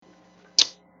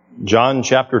John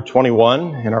chapter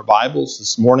 21 in our Bibles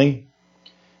this morning.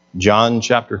 John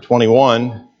chapter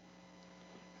 21.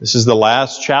 This is the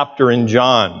last chapter in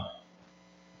John.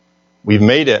 We've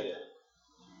made it.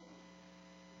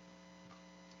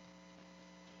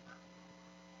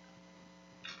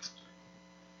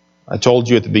 I told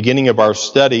you at the beginning of our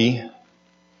study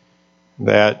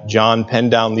that John penned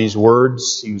down these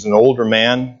words. He was an older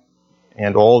man,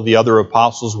 and all of the other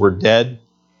apostles were dead.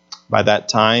 By that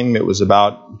time, it was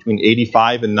about between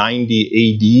 85 and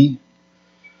 90 AD.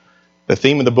 The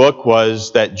theme of the book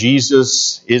was that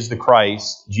Jesus is the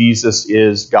Christ, Jesus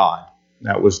is God.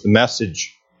 That was the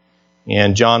message.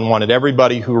 And John wanted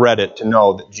everybody who read it to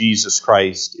know that Jesus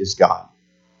Christ is God.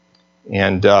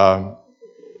 And, of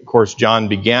course, John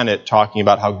began it talking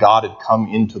about how God had come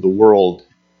into the world.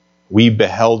 We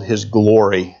beheld His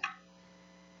glory.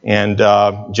 And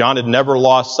John had never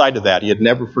lost sight of that. He had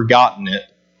never forgotten it.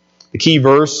 The key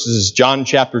verse is John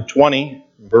chapter 20,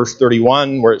 verse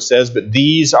 31, where it says, "But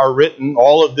these are written,"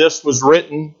 all of this was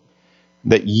written,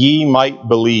 "that ye might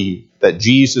believe that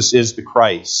Jesus is the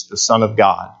Christ, the Son of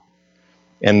God,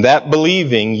 and that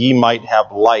believing ye might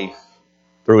have life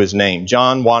through His name."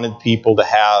 John wanted people to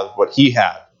have what he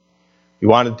had. He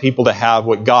wanted people to have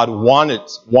what God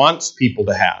wants people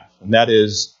to have, and that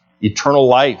is eternal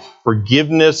life,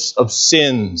 forgiveness of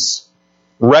sins,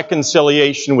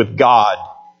 reconciliation with God.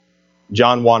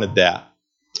 John wanted that.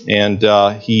 And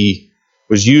he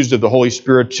was used of the Holy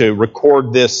Spirit to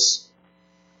record these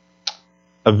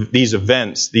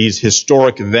events, these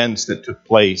historic events that took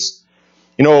place.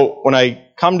 You know, when I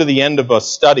come to the end of a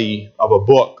study of a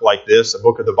book like this, a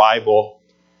book of the Bible,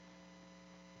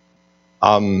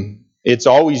 it's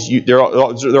always there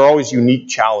are always unique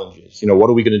challenges. You know, what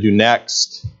are we going to do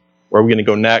next? Where are we going to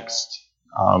go next?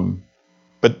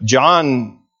 But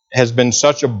John has been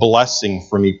such a blessing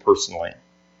for me personally.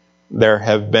 There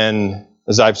have been,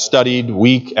 as I've studied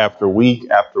week after week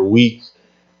after week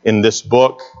in this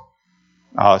book,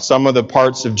 some of the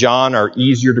parts of John are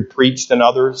easier to preach than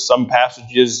others. Some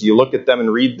passages, you look at them and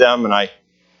read them,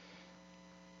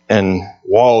 and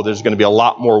whoa, there's going to be a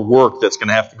lot more work that's going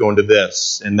to have to go into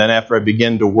this. And then after I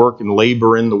begin to work and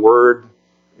labor in the Word,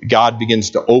 God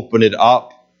begins to open it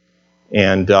up,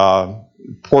 and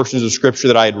portions of Scripture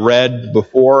that I had read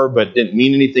before but didn't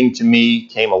mean anything to me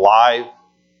came alive.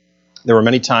 There were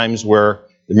many times where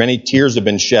many tears have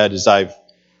been shed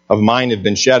of mine have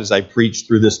been shed as I preached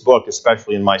through this book,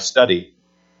 especially in my study.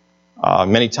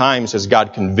 Many times has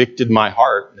God convicted my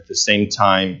heart, and at the same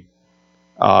time,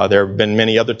 there have been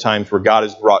many other times where God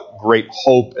has brought great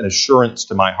hope and assurance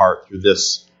to my heart through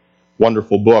this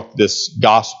wonderful book, this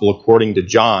Gospel according to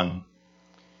John.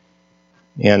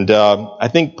 And I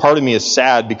think part of me is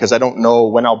sad because I don't know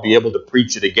when I'll be able to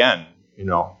preach it again,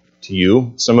 to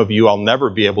you. Some of you, I'll never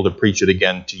be able to preach it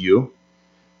again to you.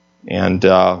 And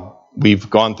we've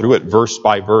gone through it verse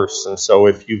by verse. And so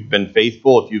if you've been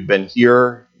faithful, if you've been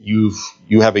here, you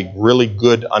have a really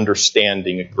good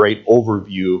understanding, a great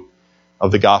overview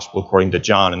of the Gospel according to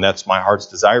John. And that's my heart's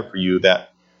desire for you,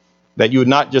 that you would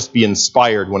not just be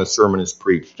inspired when a sermon is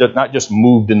preached, not just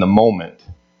moved in the moment,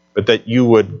 but that you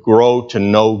would grow to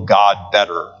know God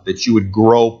better, that you would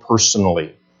grow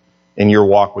personally in your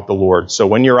walk with the Lord. So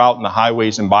when you're out in the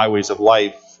highways and byways of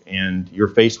life and you're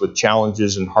faced with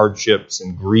challenges and hardships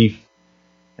and grief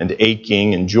and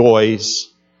aching and joys,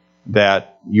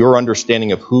 that your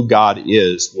understanding of who God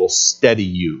is will steady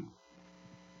you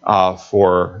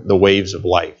for the waves of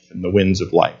life and the winds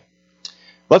of life.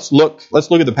 Let's look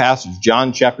at the passage,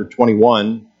 John chapter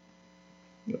 21.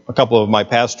 A couple of my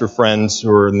pastor friends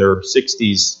who are in their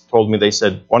 60s told me,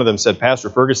 one of them said, "Pastor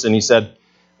Ferguson," he said,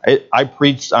 I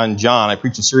preached on John. I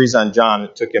preached a series on John.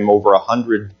 It took him over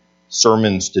 100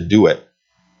 sermons to do it.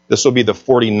 This will be the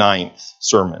 49th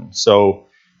sermon. So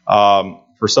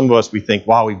for some of us, we think,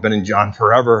 wow, we've been in John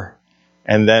forever.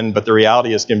 But the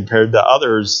reality is, compared to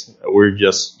others, we're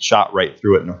just shot right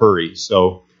through it in a hurry.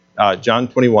 So John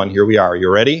 21, here we are.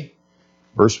 You ready?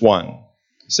 Verse 1.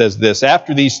 It says this: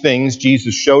 "After these things,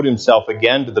 Jesus showed Himself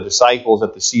again to the disciples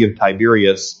at the Sea of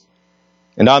Tiberias,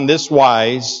 and on this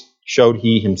wise showed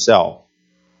He Himself.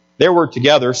 There were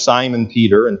together Simon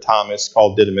Peter and Thomas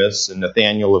called Didymus, and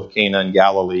Nathanael of Cana in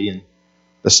Galilee, and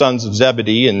the sons of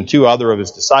Zebedee, and two other of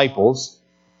His disciples."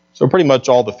 So pretty much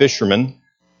all the fishermen.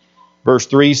 Verse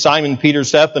 3, "Simon Peter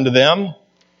saith unto them,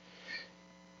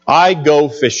 I go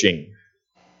fishing.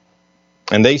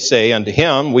 And they say unto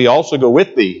him, We also go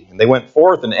with thee. And they went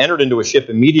forth and entered into a ship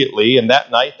immediately, and that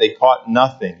night they caught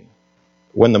nothing.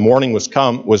 When the morning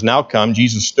was now come,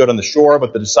 Jesus stood on the shore,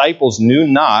 but the disciples knew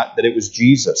not that it was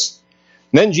Jesus.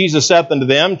 And then Jesus saith unto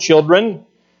them, Children,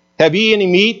 have ye any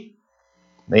meat?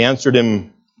 They answered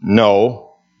him,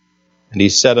 No. And he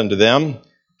said unto them,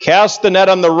 Cast the net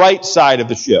on the right side of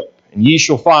the ship, and ye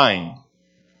shall find.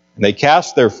 And they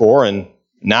cast therefore, and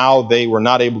now they were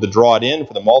not able to draw it in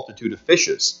for the multitude of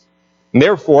fishes. And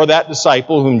therefore that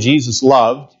disciple whom Jesus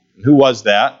loved, who was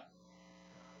that?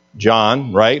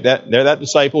 John, right? That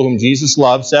disciple whom Jesus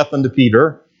loved saith unto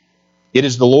Peter, It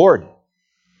is the Lord.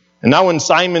 And now when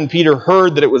Simon Peter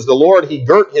heard that it was the Lord, he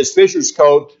girt his fisher's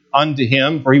coat unto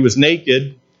him, for he was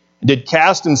naked, and did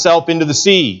cast himself into the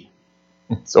sea.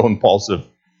 So impulsive,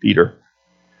 Peter.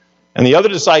 And the other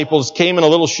disciples came in a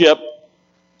little ship,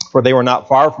 for they were not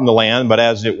far from the land, but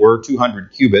as it were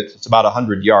 200 cubits, it's about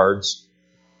 100 yards,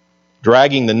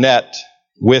 dragging the net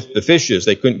with the fishes.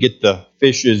 They couldn't get the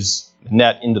fishes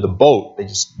net into the boat. They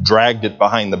just dragged it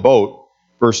behind the boat.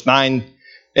 Verse 9,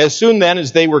 As soon then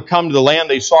as they were come to the land,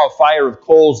 they saw a fire of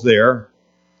coals there,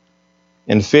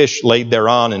 and fish laid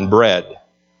thereon, and bread.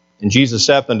 And Jesus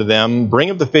saith unto them, Bring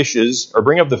of the fish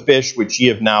which ye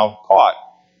have now caught.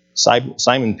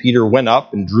 Simon Peter went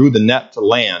up and drew the net to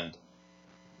land.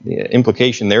 The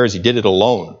implication there is he did it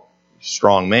alone.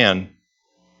 Strong man.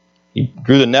 He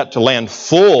drew the net to land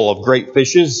full of great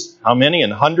fishes. How many?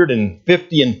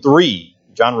 153.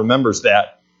 John remembers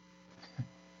that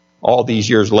all these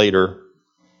years later.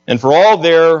 And for all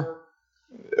there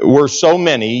were so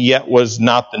many, yet was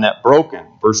not the net broken.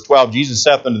 Verse 12, Jesus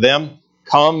saith unto them,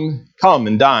 Come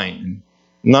and dine.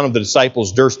 None of the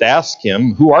disciples durst ask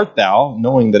him, Who art thou?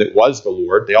 Knowing that it was the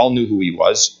Lord. They all knew who he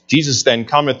was. Jesus then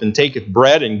cometh and taketh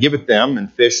bread and giveth them,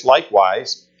 and fish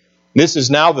likewise. This is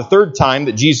now the third time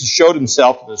that Jesus showed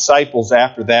himself to the disciples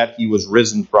after that he was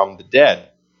risen from the dead.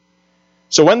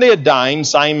 So when they had dined,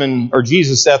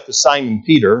 Jesus saith to Simon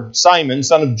Peter, Simon,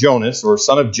 son of Jonas, or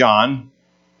son of John,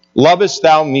 lovest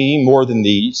thou me more than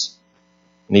these?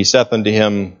 And he saith unto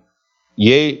him,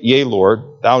 Yea,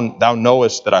 Lord, thou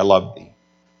knowest that I love thee.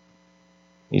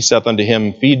 He saith unto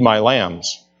him, Feed my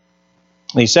lambs.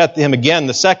 And he saith to him again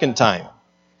the second time,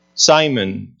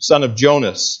 Simon, son of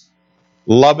Jonas,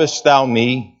 lovest thou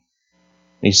me?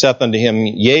 And he saith unto him,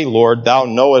 Yea, Lord, thou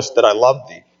knowest that I love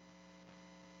thee.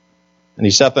 And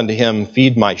he saith unto him,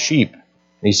 Feed my sheep. And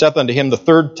he saith unto him the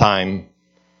third time,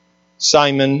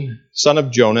 Simon, son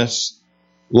of Jonas,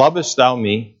 lovest thou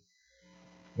me?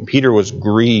 And Peter was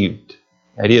grieved.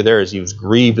 The idea there is he was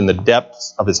grieved in the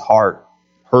depths of his heart,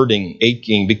 hurting,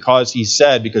 aching, because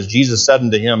Jesus said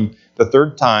unto him the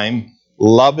third time,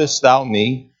 Lovest thou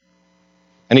me?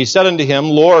 And he said unto him,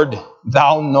 Lord,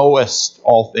 thou knowest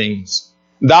all things.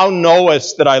 Thou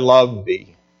knowest that I love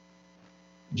thee.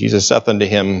 Jesus saith unto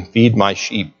him, Feed my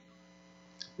sheep.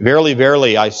 Verily,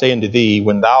 verily, I say unto thee,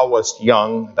 when thou wast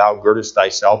young, thou girdest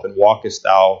thyself and walkest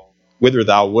thou whither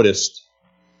thou wouldest.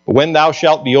 But when thou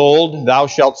shalt be old, thou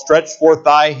shalt stretch forth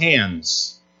thy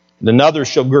hands, and another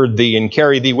shall gird thee and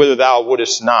carry thee whither thou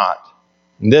wouldest not.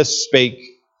 And this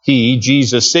spake he,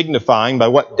 Jesus, signifying by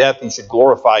what death he should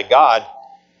glorify God.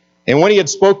 And when he had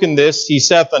spoken this, he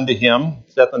saith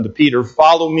unto Peter,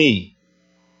 Follow me.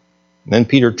 And then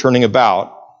Peter turning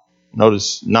about,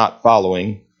 notice not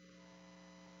following,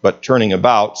 but turning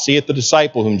about, seeth the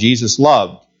disciple whom Jesus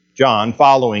loved, John,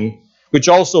 following, which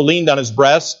also leaned on his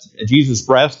breast, at Jesus'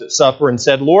 breast at supper, and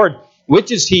said, Lord,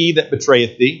 which is he that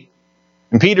betrayeth thee?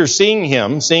 And Peter,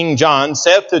 seeing John,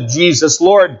 saith to Jesus,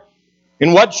 Lord,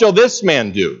 and what shall this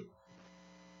man do?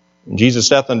 And Jesus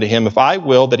saith unto him, If I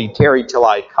will that he tarry till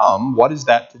I come, what is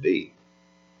that to thee?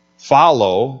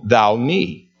 Follow thou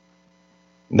me.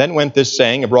 And then went this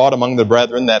saying abroad among the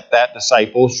brethren, that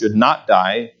disciple should not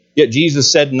die. Yet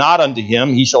Jesus said not unto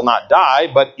him, He shall not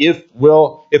die, but if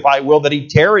I will that he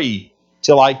tarry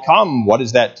till I come, what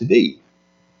is that to thee?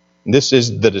 And this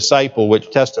is the disciple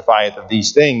which testifieth of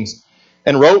these things,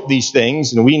 and wrote these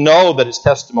things, and we know that his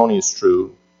testimony is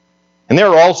true. And there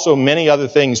are also many other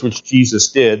things which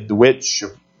Jesus did, which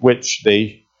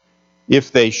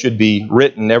if they should be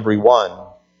written every one,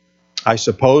 I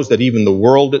suppose that even the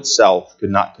world itself could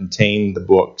not contain the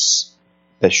books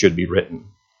that should be written.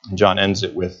 And John ends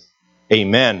it with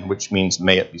Amen, which means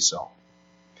may it be so.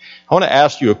 I want to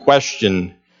ask you a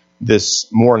question this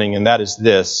morning, and that is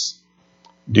this.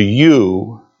 Do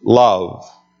you love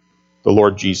the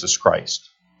Lord Jesus Christ?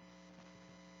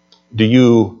 Do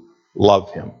you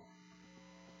love him?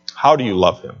 How do you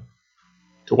love him?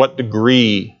 To what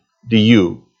degree do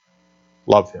you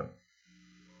love him?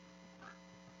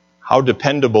 How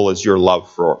dependable is your love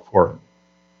for him?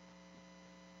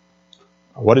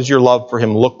 What does your love for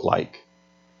him look like?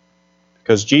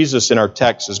 Because Jesus in our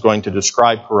text is going to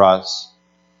describe for us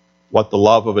what the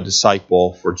love of a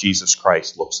disciple for Jesus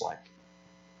Christ looks like.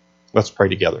 Let's pray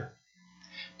together.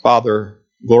 Father,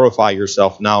 glorify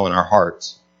yourself now in our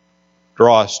hearts.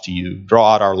 Draw us to you.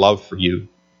 Draw out our love for you.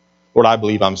 Lord, I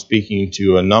believe I'm speaking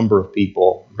to a number of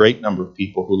people, a great number of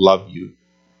people who love you.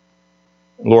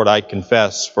 Lord, I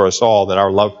confess for us all that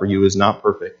our love for you is not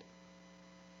perfect.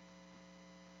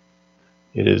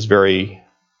 It is very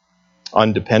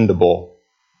undependable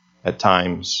at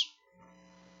times.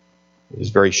 It is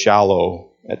very shallow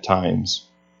at times.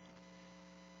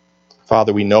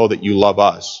 Father, we know that you love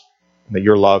us, and that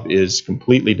your love is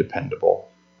completely dependable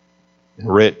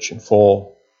and rich and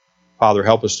full. Father,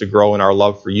 help us to grow in our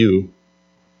love for you.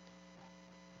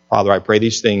 Father, I pray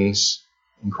these things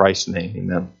in Christ's name.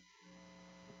 Amen.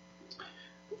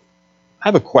 I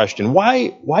have a question.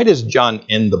 Why does John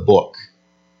end the book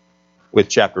with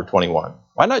chapter 21?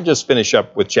 Why not just finish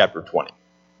up with chapter 20?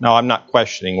 Now, I'm not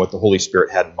questioning what the Holy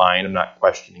Spirit had in mind. I'm not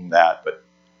questioning that.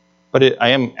 But I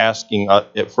am asking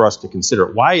it for us to consider.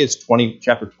 Why is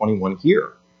chapter 21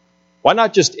 here? Why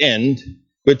not just end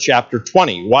with chapter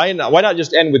 20? Why not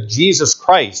just end with Jesus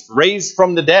Christ raised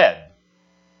from the dead?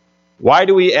 Why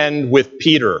do we end with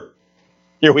Peter?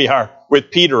 Here we are with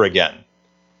Peter again.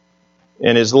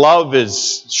 And his love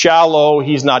is shallow.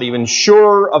 He's not even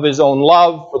sure of his own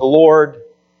love for the Lord.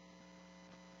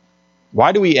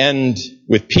 Why do we end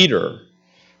with Peter?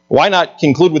 Why not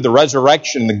conclude with the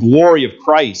resurrection, the glory of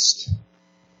Christ?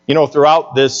 You know,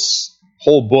 throughout this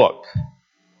whole book,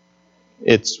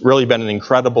 it's really been an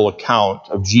incredible account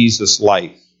of Jesus'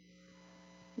 life.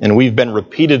 And we've been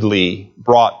repeatedly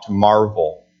brought to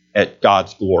marvel at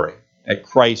God's glory, at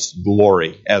Christ's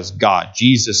glory as God,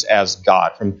 Jesus as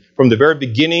God. From the very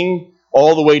beginning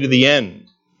all the way to the end,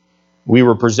 we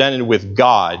were presented with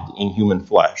God in human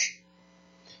flesh.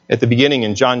 At the beginning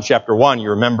in John chapter 1,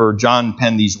 you remember John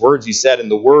penned these words. He said,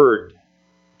 "And the Word,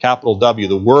 capital W,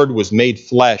 the Word was made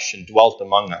flesh and dwelt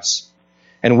among us.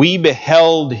 And we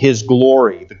beheld his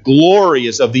glory. The glory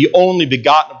is of the only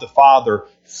begotten of the Father,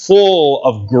 full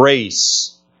of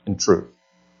grace and truth."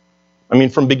 I mean,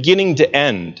 from beginning to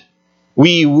end,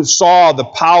 we saw the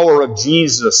power of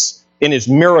Jesus in his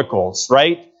miracles,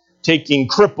 right? Taking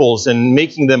cripples and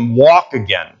making them walk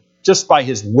again, just by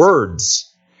his words.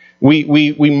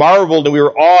 We marveled and we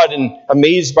were awed and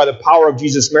amazed by the power of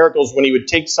Jesus' miracles when he would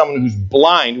take someone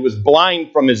who was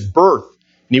blind from his birth,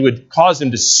 and he would cause him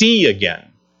to see again.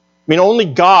 I mean, only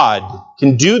God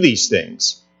can do these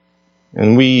things.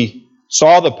 And we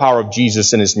saw the power of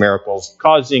Jesus in his miracles,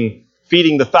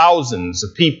 feeding the thousands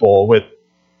of people with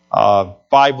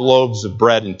 5 loaves of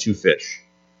bread and 2 fish.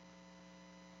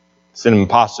 It's an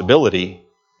impossibility,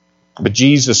 but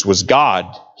Jesus was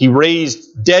God. He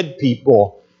raised dead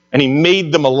people and he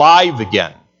made them alive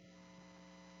again.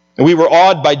 And we were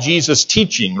awed by Jesus'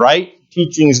 teaching, right?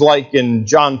 Teachings like in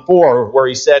John 4, where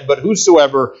he said, "But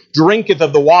whosoever drinketh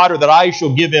of the water that I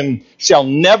shall give him shall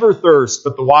never thirst,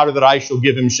 but the water that I shall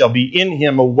give him shall be in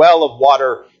him a well of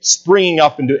water springing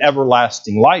up into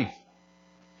everlasting life."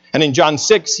 And in John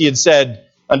 6, he had said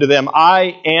unto them,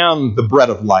 "I am the bread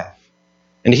of life.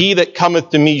 And he that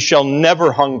cometh to me shall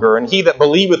never hunger, and he that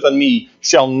believeth on me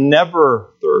shall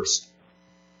never thirst."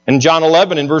 In John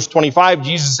 11, in verse 25,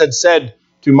 Jesus had said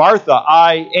to Martha,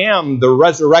 "I am the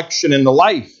resurrection and the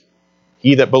life.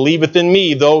 He that believeth in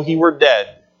me, though he were dead,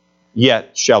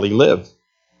 yet shall he live.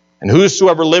 And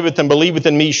whosoever liveth and believeth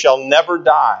in me shall never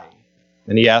die."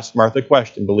 And he asked Martha a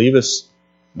question, "Believest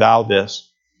thou this?"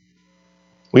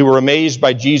 We were amazed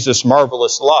by Jesus'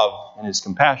 marvelous love and his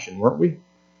compassion, weren't we?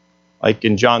 Like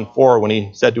in John 4, when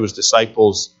he said to his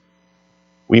disciples,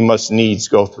 "We must needs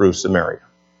go through Samaria."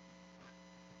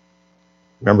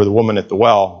 Remember the woman at the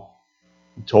well?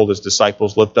 He told his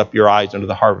disciples, "Lift up your eyes unto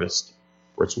the harvest,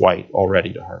 for it's white,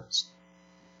 already to harvest."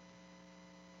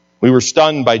 We were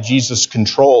stunned by Jesus'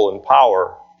 control and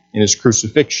power in his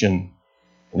crucifixion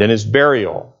and in his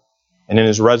burial and in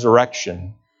his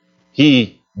resurrection.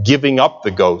 He giving up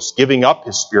the ghost, giving up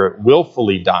his spirit,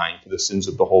 willfully dying for the sins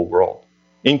of the whole world.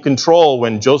 In control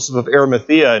when Joseph of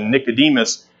Arimathea and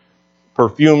Nicodemus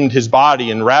perfumed his body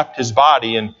and wrapped his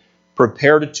body and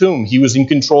prepared a tomb. He was in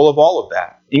control of all of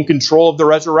that. In control of the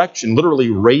resurrection, literally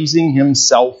raising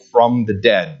himself from the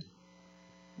dead.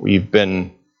 We've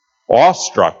been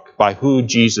awestruck by who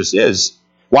Jesus is.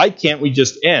 Why can't we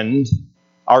just end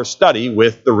our study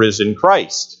with the risen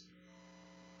Christ?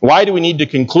 Why do we need to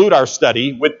conclude our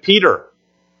study with Peter?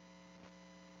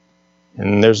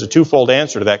 And there's a twofold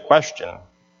answer to that question.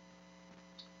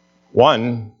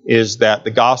 One is that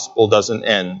the gospel doesn't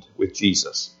end with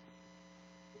Jesus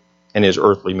and his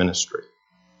earthly ministry.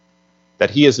 That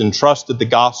he has entrusted the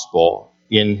gospel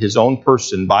in his own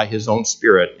person by his own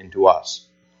Spirit into us.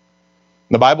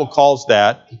 And the Bible calls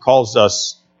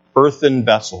us earthen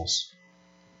vessels.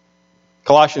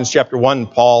 Colossians chapter 1,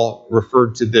 Paul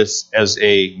referred to this as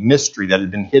a mystery that had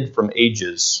been hid from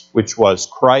ages, which was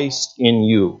Christ in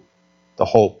you, the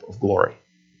hope of glory.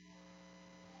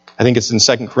 I think it's in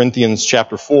 2 Corinthians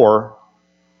chapter 4,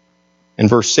 in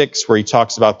verse 6, where he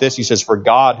talks about this. He says, "For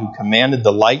God, who commanded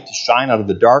the light to shine out of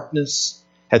the darkness,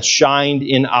 hath shined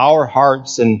in our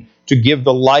hearts, and to give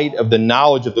the light of the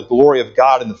knowledge of the glory of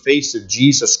God in the face of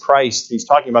Jesus Christ." He's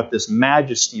talking about this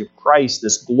majesty of Christ,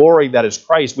 this glory that is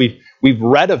Christ. We've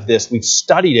read of this, we've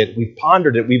studied it, we've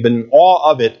pondered it, we've been in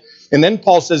awe of it. And then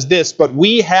Paul says this, "But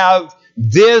we have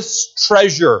this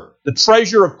treasure," the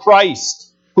treasure of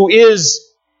Christ, who is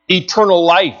eternal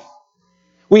life.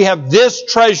 We have this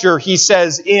treasure, he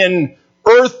says, in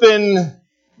earthen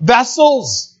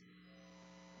vessels.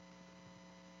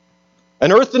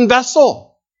 An earthen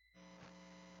vessel.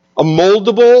 A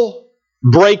moldable,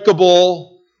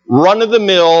 breakable,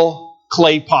 run-of-the-mill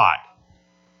clay pot.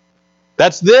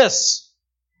 That's this.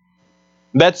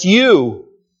 That's you.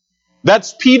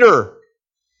 That's Peter.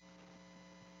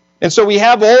 And so we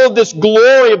have all of this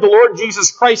glory of the Lord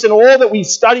Jesus Christ and all that we've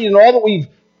studied and all that we've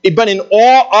been in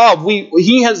awe of.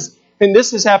 He has, and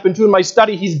this has happened too in my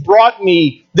study, he's brought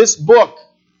me, this book,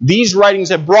 these writings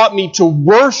have brought me to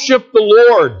worship the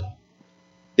Lord.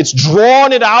 It's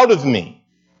drawn it out of me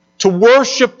to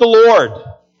worship the Lord.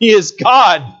 He is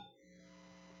God.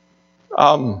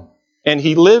 And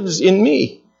He lives in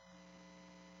me.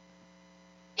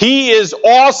 He is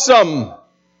awesome.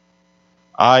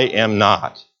 I am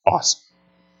not awesome.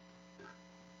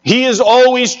 He is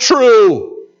always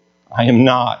true. I am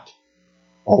not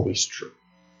always true.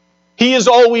 He is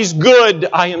always good.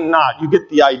 I am not. You get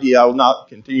the idea. I will not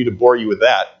continue to bore you with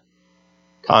that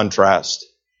contrast.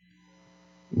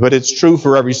 But it's true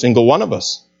for every single one of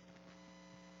us.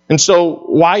 And so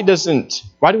why do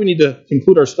we need to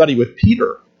conclude our study with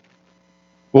Peter?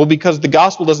 Well, because the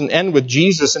gospel doesn't end with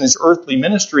Jesus and His earthly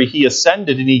ministry. He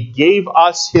ascended and He gave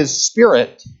us His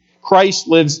Spirit. Christ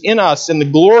lives in us, and the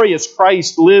glorious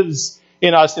Christ lives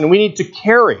in us, and we need to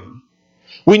carry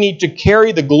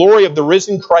the glory of the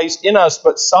risen Christ in us,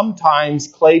 but sometimes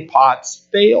clay pots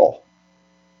fail.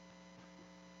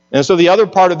 And so the other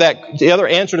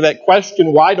answer to that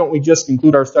question, why don't we just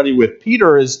conclude our study with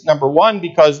Peter, is number one,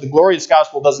 because the glorious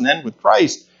gospel doesn't end with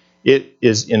Christ. It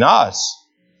is in us.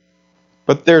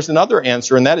 But there's another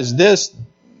answer, and that is this.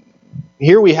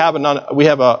 Here we have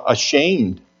a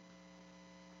shamed,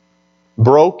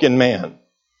 broken man.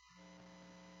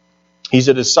 He's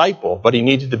a disciple, but he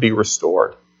needed to be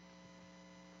restored.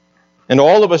 And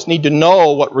all of us need to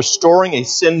know what restoring a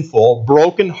sinful,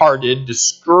 broken-hearted,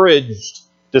 discouraged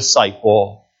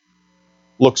disciple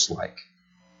looks like.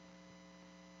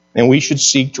 And we should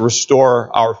seek to restore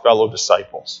our fellow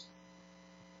disciples.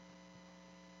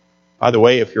 By the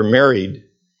way, if you're married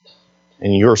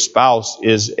and your spouse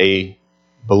is a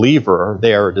believer,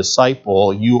 they are a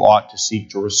disciple, you ought to seek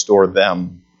to restore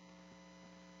them.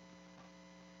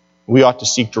 We ought to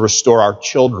seek to restore our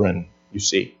children, you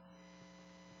see.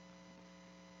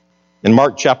 In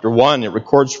Mark chapter 1, it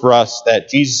records for us that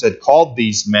Jesus had called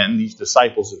these men, these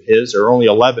disciples of His. There are only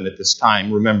 11 at this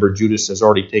time. Remember, Judas has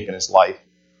already taken his life.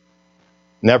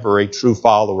 Never a true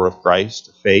follower of Christ,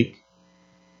 a fake.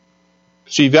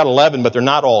 So you've got 11, but they're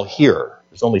not all here.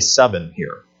 There's only 7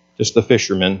 here, just the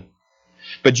fishermen.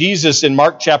 But Jesus in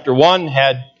Mark chapter 1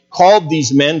 had called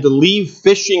these men to leave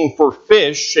fishing for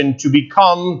fish and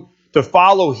to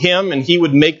follow Him, and He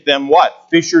would make them what?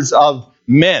 Fishers of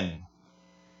men.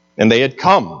 And they had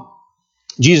come.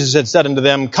 Jesus had said unto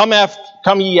them, Come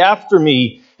ye after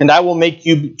me, and I will make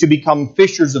you to become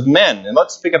fishers of men. And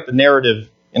let's pick up the narrative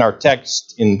in our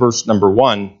text in verse number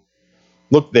 1.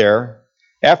 Look there.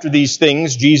 After these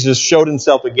things, Jesus showed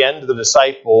Himself again to the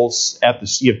disciples at the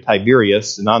Sea of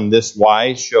Tiberias, and on this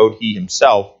wise showed He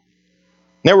Himself.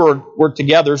 And there were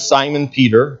together Simon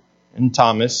Peter, and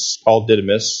Thomas, called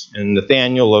Didymus, and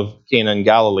Nathanael of Cana in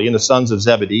Galilee, and the sons of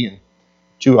Zebedee, and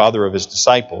 2 other of His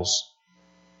disciples.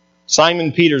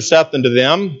 Simon Peter saith unto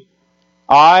them,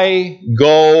 I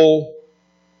go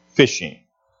fishing.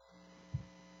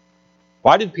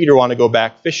 Why did Peter want to go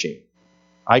back fishing?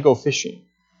 I go fishing.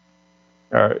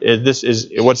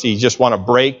 What's he just want to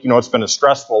break? It's been a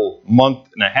stressful month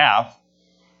and a half.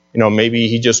 Maybe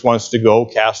he just wants to go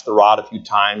cast the rod a few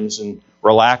times and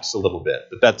relax a little bit.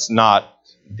 But that's not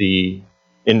the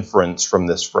inference from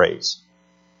this phrase.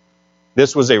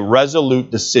 This was a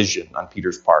resolute decision on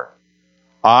Peter's part.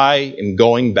 I am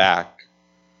going back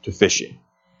to fishing.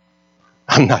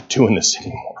 I'm not doing this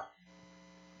anymore.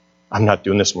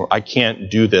 I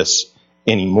can't do this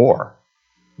anymore.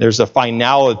 There's a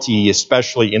finality,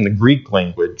 especially in the Greek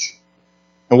language.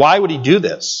 And why would he do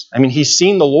this? He's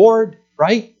seen the Lord,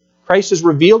 right? Christ has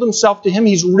revealed himself to him.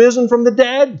 He's risen from the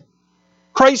dead.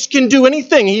 Christ can do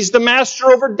anything. He's the master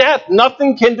over death.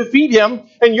 Nothing can defeat him,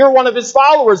 and you're one of his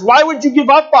followers. Why would you give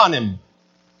up on him?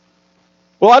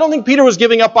 Well, I don't think Peter was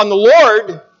giving up on the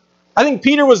Lord. I think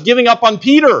Peter was giving up on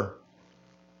Peter.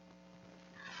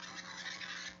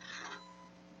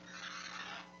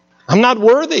 I'm not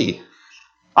worthy.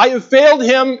 I have failed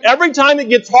him. Every time it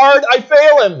gets hard, I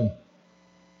fail him.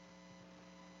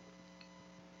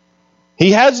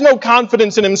 He has no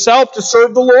confidence in himself to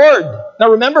serve the Lord.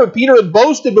 Now remember, Peter had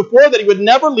boasted before that he would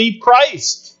never leave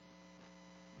Christ.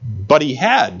 But he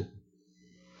had.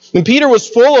 And Peter was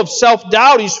full of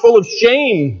self-doubt. He's full of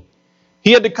shame.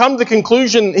 He had to come to the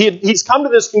conclusion, he's come to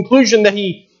this conclusion that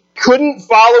he couldn't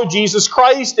follow Jesus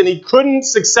Christ and he couldn't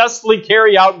successfully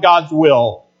carry out God's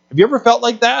will. Have you ever felt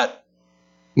like that?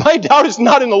 My doubt is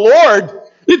not in the Lord.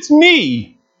 It's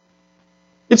me.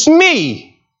 It's me.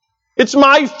 It's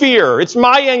my fear. It's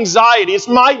my anxiety. It's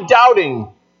my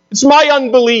doubting. It's my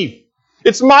unbelief.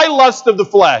 It's my lust of the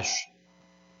flesh.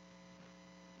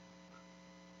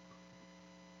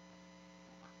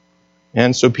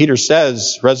 And so Peter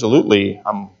says resolutely,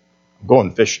 I'm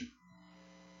going fishing.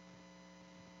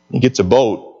 He gets a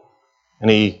boat and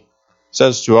he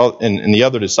says to and the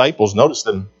other disciples, notice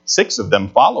that 6 of them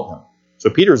follow him. So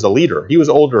Peter's a leader. He was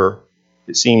older,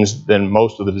 it seems, than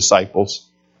most of the disciples.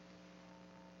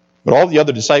 But all the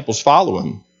other disciples follow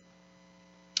him.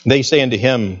 They say unto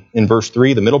him in verse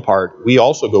 3, the middle part, we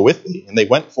also go with thee. And they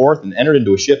went forth and entered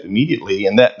into a ship immediately.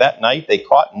 And that night they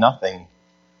caught nothing.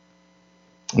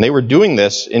 And they were doing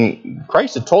this, and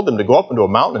Christ had told them to go up into a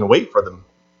mountain and wait for them.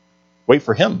 Wait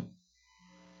for him.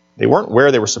 They weren't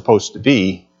where they were supposed to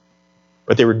be,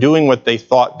 but they were doing what they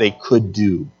thought they could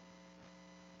do.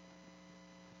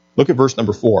 Look at verse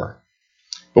number 4.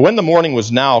 But when the morning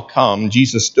was now come,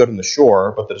 Jesus stood on the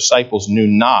shore, but the disciples knew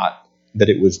not that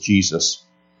it was Jesus.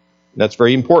 That's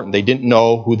very important. They didn't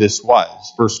know who this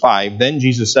was. Verse 5, then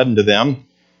Jesus said unto them,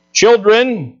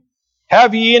 children,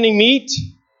 have ye any meat?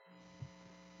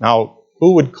 Now,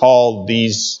 who would call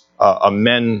these a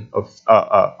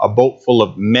boat full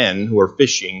of men who are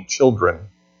fishing children?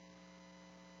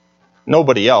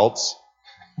 Nobody else.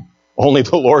 Only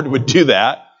the Lord would do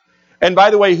that. And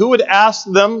by the way, who would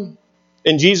ask them?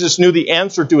 And Jesus knew the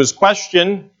answer to his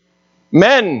question.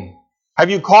 Men,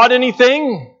 have you caught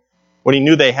anything? When he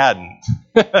knew they hadn't.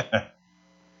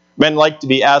 Men like to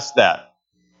be asked that.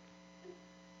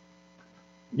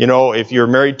 You know, if you're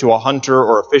married to a hunter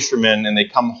or a fisherman and they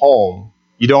come home,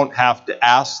 you don't have to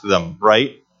ask them,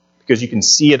 right? Because you can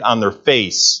see it on their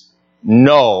face.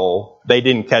 No, they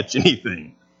didn't catch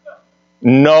anything.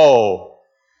 No.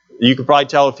 You could probably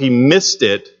tell if he missed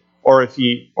it or if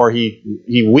he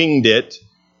winged it,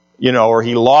 you know, or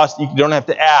he lost. You don't have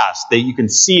to ask. You can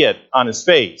see it on his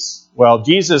face. Well,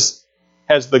 Jesus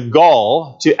has the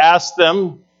gall to ask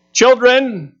them,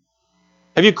 children,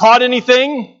 have you caught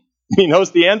anything? He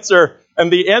knows the answer, and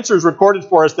the answer is recorded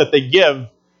for us that they give.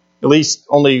 At least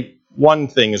only one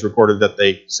thing is recorded that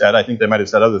they said. I think they might have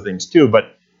said other things too,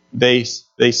 but they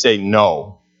say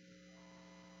no.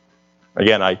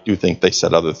 Again, I do think they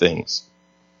said other things.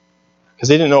 Because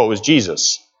they didn't know it was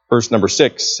Jesus. Verse number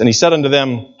 6, and he said unto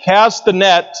them, cast the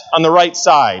net on the right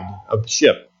side of the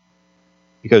ship.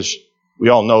 Because we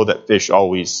all know that fish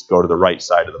always go to the right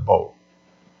side of the boat.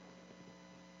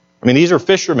 I mean, these are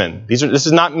fishermen. This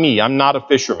is not me. I'm not a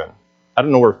fisherman. I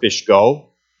don't know where fish go.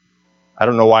 I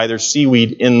don't know why there's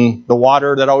seaweed in the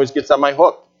water that always gets on my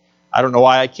hook. I don't know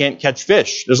why I can't catch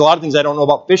fish. There's a lot of things I don't know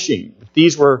about fishing. But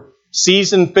these were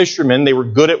seasoned fishermen. They were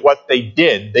good at what they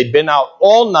did. They'd been out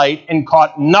all night and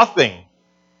caught nothing.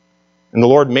 And the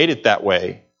Lord made it that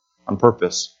way on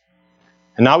purpose.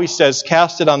 And now he says,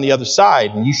 cast it on the other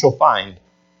side, and you shall find.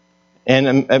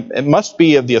 And it must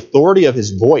be of the authority of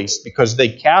his voice, because they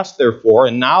cast therefore,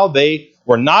 and now they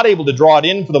were not able to draw it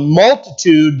in for the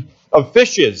multitude of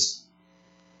fishes.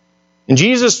 And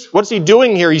Jesus, what's he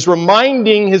doing here? He's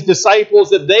reminding his disciples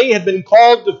that they had been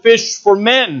called to fish for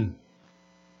men.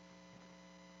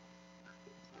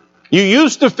 You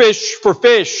used to fish for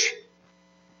fish,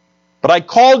 but I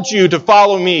called you to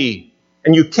follow me,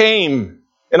 and you came,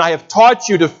 and I have taught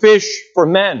you to fish for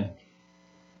men.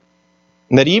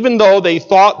 And that even though they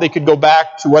thought they could go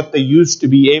back to what they used to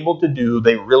be able to do,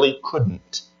 they really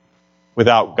couldn't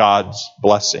without God's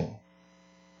blessing.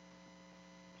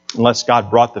 Unless God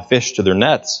brought the fish to their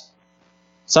nets.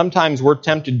 Sometimes we're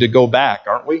tempted to go back,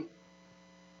 aren't we?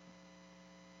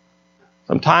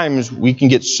 Sometimes we can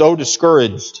get so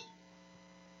discouraged.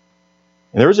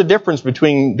 And there is a difference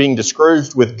between being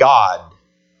discouraged with God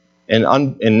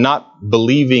and not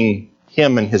believing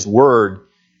Him and His Word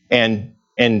and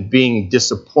and being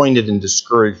disappointed and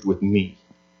discouraged with me,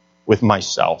 with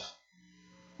myself.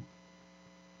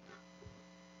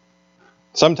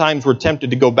 Sometimes we're tempted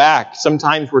to go back.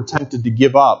 Sometimes we're tempted to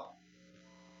give up.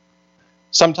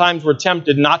 Sometimes we're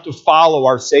tempted not to follow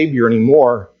our Savior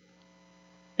anymore.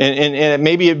 And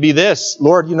maybe it'd be this: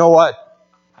 Lord, you know what?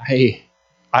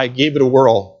 I gave it a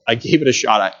whirl. I gave it a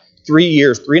shot.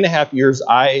 3.5 years,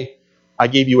 I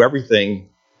gave you everything.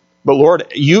 But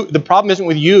Lord, the problem isn't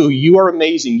with you. You are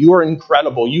amazing. You are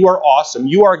incredible. You are awesome.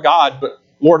 You are God. But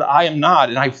Lord, I am not,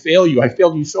 and I fail you. I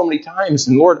failed you so many times.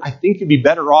 And Lord, I think you'd be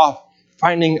better off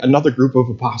finding another group of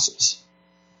apostles.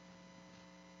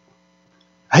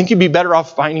 I think you'd be better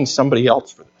off finding somebody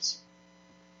else for this.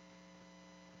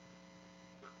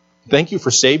 Thank you for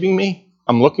saving me.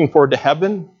 I'm looking forward to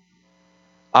heaven.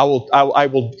 I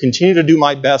will continue to do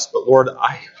my best, but Lord,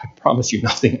 I promise you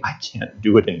nothing. I can't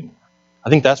do it anymore. I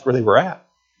think that's where they were at.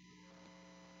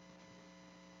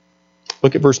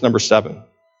 Look at verse number 7.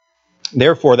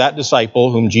 Therefore, that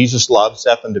disciple whom Jesus loved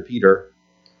saith unto Peter,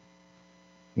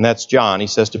 and that's John, he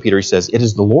says to Peter, he says, it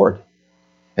is the Lord.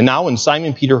 And now when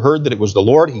Simon Peter heard that it was the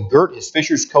Lord, he girt his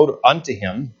fisher's coat unto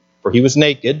him, for he was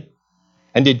naked,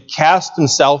 and did cast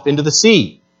himself into the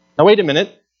sea. Now wait a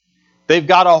minute. They've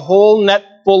got a whole net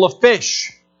full of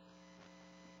fish.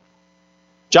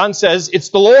 John says, it's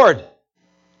the Lord.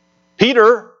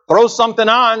 Peter throws something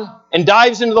on and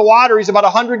dives into the water. He's about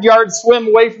 100 yards swim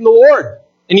away from the Lord.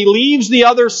 And he leaves the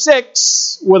other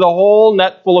 6 with a whole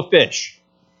net full of fish.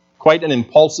 Quite an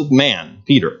impulsive man,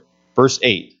 Peter. Verse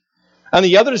 8. And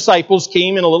the other disciples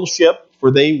came in a little ship, for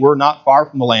they were not far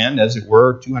from the land, as it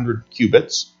were 200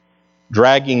 cubits,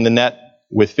 dragging the net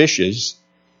with fishes.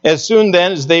 As soon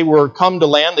then as they were come to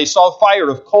land, they saw a fire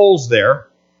of coals there.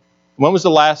 When was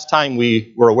the last time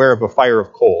we were aware of a fire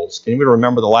of coals? Can anybody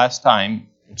remember the last time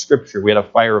in Scripture we had a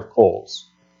fire of coals?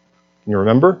 Can you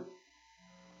remember? It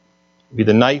would be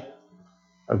the night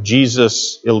of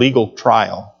Jesus' illegal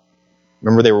trial.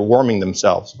 Remember, they were warming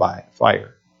themselves by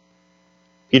fire.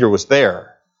 Peter was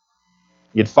there.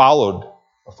 He had followed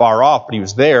afar off, but he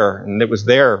was there, and it was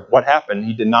there. What happened?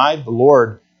 He denied the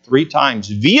Lord 3 times,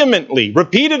 vehemently,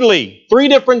 repeatedly, 3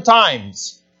 different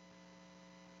times.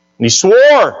 And he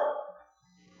swore.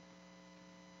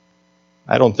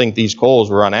 I don't think these coals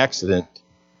were on accident.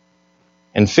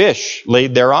 And fish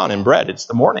laid thereon and bread. It's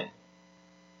the morning.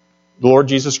 The Lord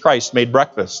Jesus Christ made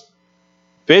breakfast.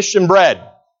 Fish and bread.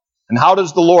 And how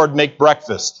does the Lord make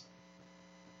breakfast?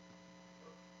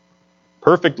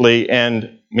 Perfectly,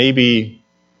 and maybe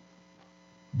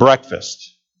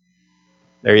breakfast.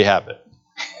 There you have it.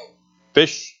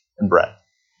 Fish and bread.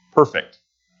 Perfect.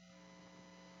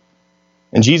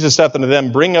 And Jesus saith unto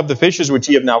them, bring up the fishes which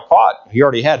ye have now caught. He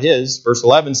already had his. Verse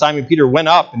 11, Simon Peter went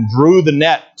up and drew the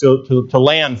net to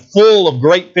land full of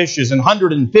great fishes, and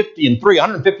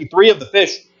 153 of the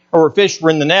fish were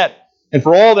in the net. And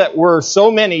for all that were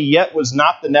so many, yet was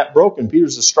not the net broken.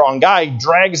 Peter's a strong guy. He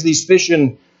drags these fish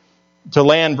in to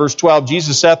land. Verse 12,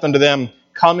 Jesus saith unto them,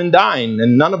 come and dine.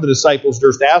 And none of the disciples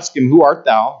durst ask him, who art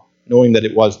thou? Knowing that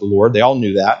it was the Lord. They all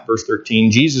knew that. Verse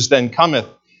 13, Jesus then cometh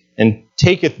and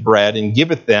taketh bread and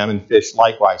giveth them, and fish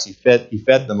likewise. He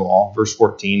fed them all. Verse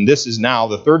 14, this is now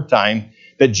the 3rd time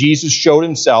that Jesus showed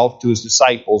himself to his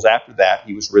disciples. After that,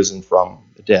 he was risen from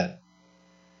the dead.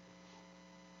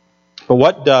 But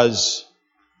what does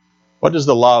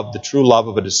the true love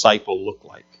of a disciple look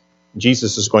like?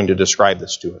 Jesus is going to describe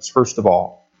this to us. First of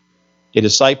all, a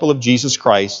disciple of Jesus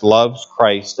Christ loves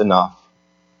Christ enough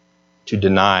to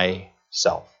deny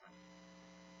self.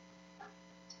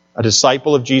 A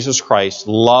disciple of Jesus Christ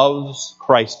loves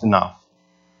Christ enough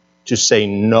to say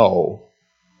no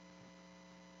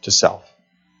to self.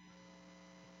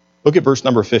 Look at verse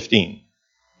number 15.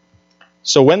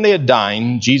 So when they had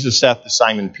dined, Jesus saith to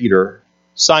Simon Peter,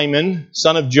 Simon,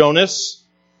 son of Jonas,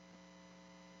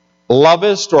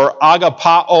 lovest or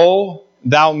agapao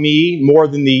thou me more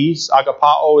than these?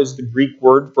 Agapao is the Greek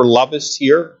word for lovest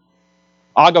here.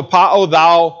 Agapao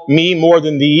thou me more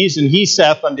than these? And he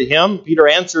saith unto him, Peter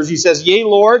answers, he says, Yea,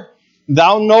 Lord,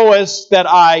 thou knowest that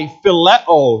I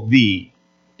phileo thee.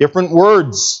 Different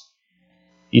words.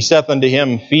 He saith unto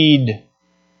him, Feed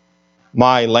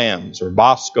my lambs, or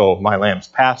bosco my lambs,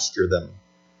 pasture them,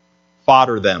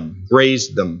 fodder them,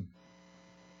 graze them.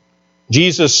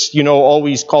 Jesus,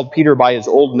 always called Peter by his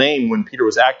old name when Peter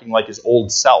was acting like his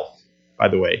old self, by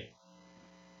the way.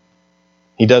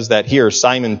 He does that here.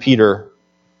 Simon Peter,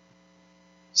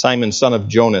 Simon, son of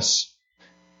Jonas,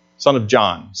 son of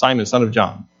John. Simon, son of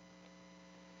John.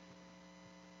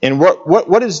 And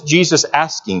what is Jesus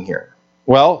asking here?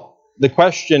 Well, the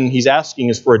question he's asking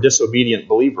is for a disobedient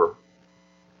believer.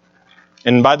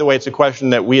 And by the way, it's a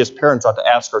question that we as parents ought to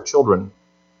ask our children.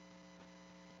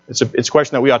 It's a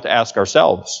question that we ought to ask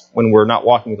ourselves when we're not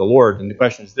walking with the Lord. And the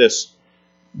question is this: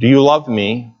 do you love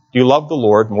me? Do you love the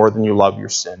Lord more than you love your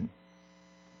sin?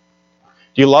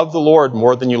 Do you love the Lord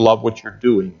more than you love what you're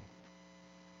doing?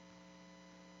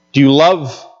 Do you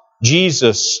love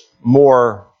Jesus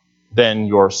more than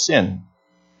your sin?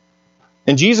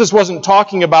 And Jesus wasn't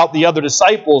talking about the other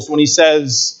disciples when he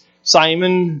says,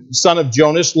 Simon, son of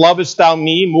Jonas, lovest thou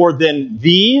me more than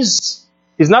these?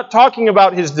 He's not talking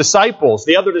about his disciples,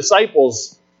 the other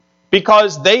disciples,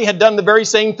 because they had done the very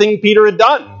same thing Peter had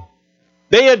done.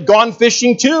 They had gone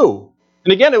fishing too.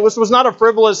 And again, it was not a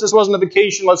frivolous, this wasn't a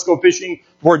vacation, let's go fishing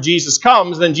before Jesus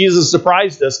comes, then Jesus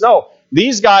surprised us. No,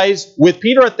 these guys, with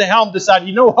Peter at the helm, decided,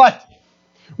 you know what?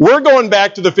 We're going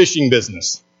back to the fishing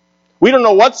business. We don't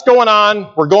know what's going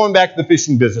on. We're going back to the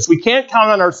fishing business. We can't count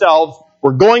on ourselves.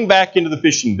 We're going back into the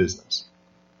fishing business.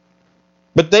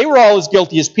 But they were all as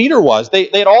guilty as Peter was. They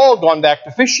had all gone back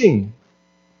to fishing.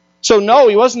 So no,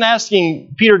 he wasn't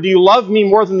asking Peter, do you love me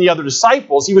more than the other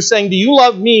disciples? He was saying, do you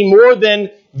love me more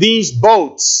than these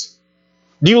boats?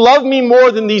 Do you love me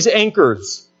more than these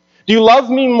anchors? Do you love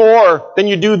me more than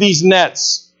you do these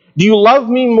nets? Do you love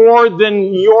me more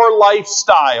than your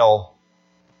lifestyle?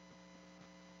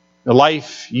 The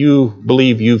life you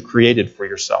believe you've created for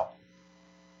yourself.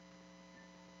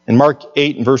 In Mark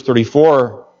 8 and verse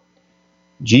 34,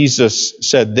 Jesus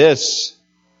said this,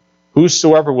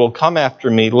 whosoever will come after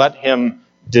me, let him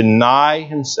deny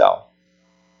himself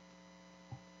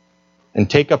and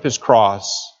take up his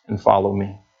cross and follow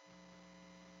me.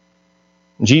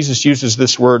 Jesus uses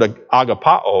this word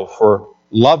agapao for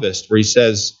lovest, where he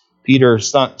says, Peter,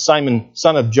 Simon,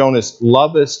 son of Jonas,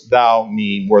 lovest thou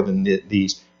me more than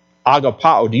these?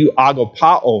 Agapao, do you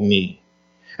agapao me?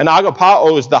 And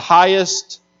agapao is the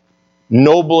highest,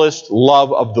 noblest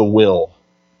love of the will.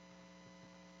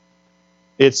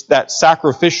 It's that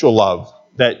sacrificial love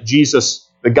that Jesus,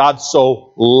 that God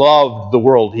so loved the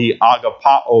world. He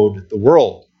agapao'd the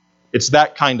world. It's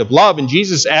that kind of love. And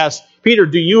Jesus asked Peter,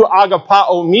 do you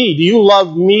agapao me? Do you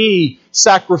love me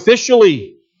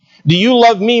sacrificially? Do you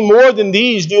love me more than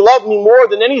these? Do you love me more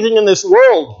than anything in this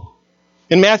world?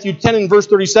 In Matthew 10 and verse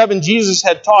 37, Jesus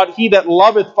had taught, he that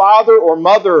loveth father or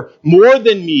mother more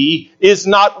than me is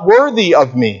not worthy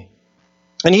of me.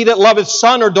 And he that loveth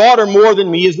son or daughter more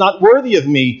than me is not worthy of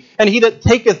me. And he that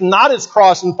taketh not his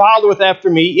cross and followeth after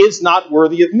me is not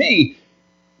worthy of me.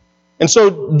 And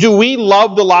so, do we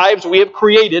love the lives we have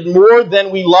created more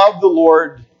than we love the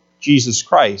Lord Jesus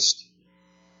Christ?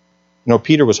 You know,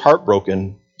 Peter was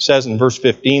heartbroken. It says in verse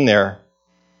 15 there,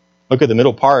 look at the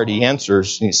middle part, he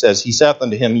answers, and he says, he saith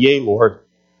unto him, yea, Lord,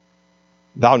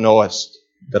 thou knowest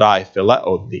that I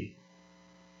phileo thee.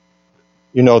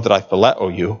 You know that I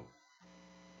phileo you.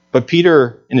 But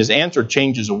Peter, in his answer,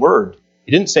 changes a word.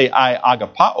 He didn't say, I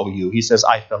agapao you. He says,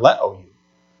 I phileo you.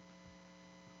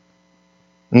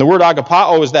 And the word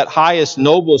agapao is that highest,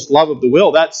 noblest love of the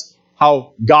will. That's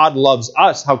how God loves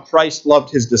us, how Christ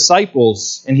loved his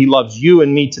disciples, and he loves you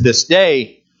and me to this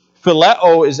day.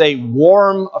 Phileo is a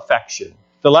warm affection.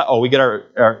 Phileo, we get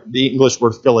the English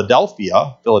word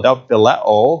Philadelphia.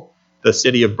 Phileo, the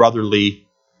city of brotherly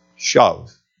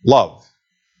love,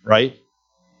 right?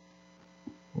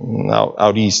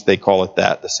 Out east, they call it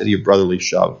that, the city of brotherly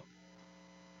shove.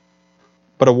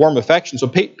 But a warm affection. So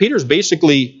Peter's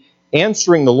basically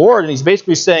answering the Lord, and he's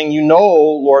basically saying, you know,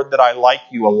 Lord, that I like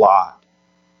you a lot.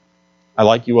 I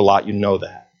like you a lot, you know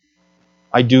that.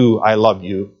 I do, I love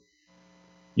you.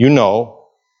 You know.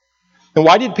 And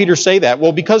why did Peter say that?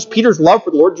 Well, because Peter's love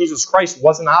for the Lord Jesus Christ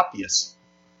wasn't obvious.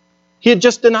 He had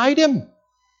just denied him.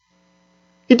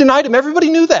 He denied him. Everybody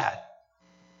knew that.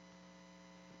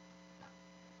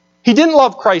 He didn't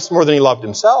love Christ more than he loved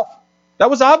himself. That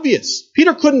was obvious.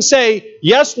 Peter couldn't say,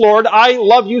 yes, Lord, I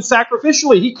love you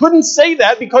sacrificially. He couldn't say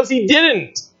that because he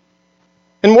didn't.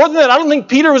 And more than that, I don't think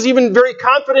Peter was even very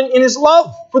confident in his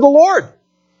love for the Lord.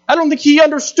 I don't think he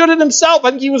understood it himself.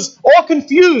 I think he was all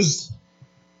confused.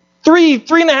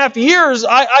 3.5 years,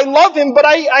 I love him, but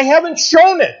I haven't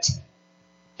shown it.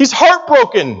 He's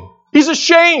heartbroken. He's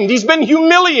ashamed. He's been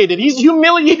humiliated. He's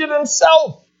humiliated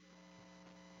himself.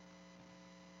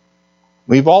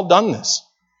 We've all done this.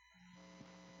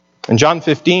 In John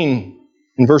 15,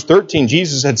 in verse 13,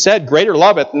 Jesus had said, greater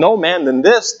loveth no man than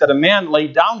this, that a man lay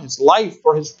down his life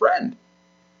for his friend.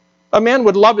 A man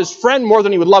would love his friend more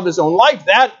than he would love his own life.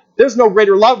 There's no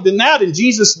greater love than that. And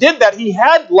Jesus did that. He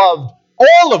had loved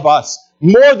all of us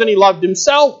more than he loved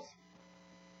himself.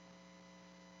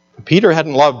 But Peter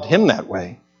hadn't loved him that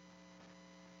way.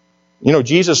 You know,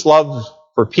 Jesus loved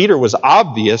for Peter was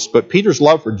obvious, but Peter's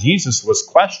love for Jesus was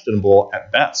questionable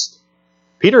at best.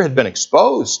 Peter had been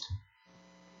exposed.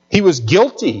 He was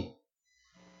guilty.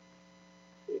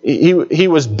 He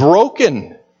was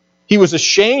broken. He was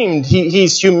ashamed.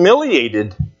 He's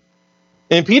humiliated.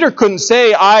 And Peter couldn't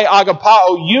say, I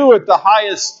agapao you at the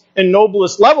highest and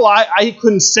noblest level. He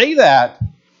couldn't say that.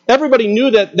 Everybody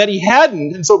knew that he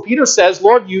hadn't. And so Peter says,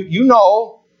 Lord, you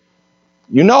know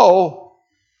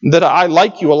that I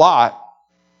like you a lot.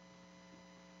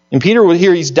 And Peter would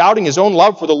hear he's doubting his own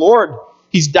love for the Lord.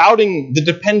 He's doubting the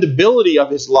dependability of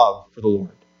his love for the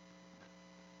Lord.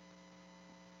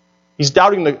 He's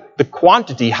doubting the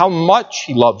quantity, how much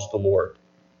he loves the Lord.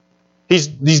 He's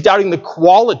doubting the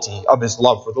quality of his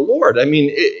love for the Lord. I mean,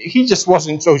 he just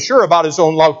wasn't so sure about his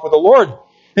own love for the Lord.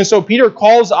 And so Peter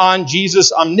calls on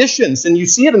Jesus' omniscience. And you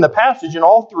see it in the passage in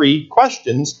all three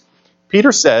questions.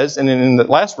 Peter says, and in the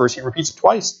last verse he repeats it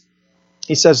twice,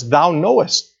 he says, thou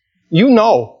knowest. You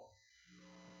know.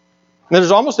 And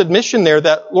there's almost admission there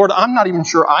that, Lord, I'm not even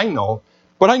sure I know,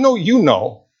 but I know you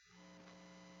know.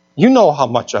 You know how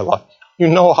much I love you.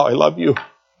 You know how I love you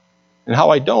and how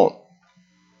I don't.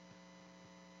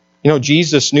 You know,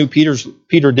 Jesus knew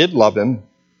Peter did love him,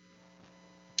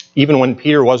 even when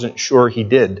Peter wasn't sure he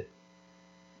did.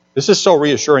 This is so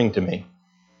reassuring to me.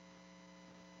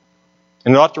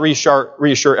 And it ought to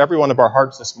reassure every one of our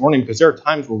hearts this morning, because there are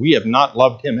times where we have not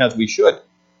loved him as we should.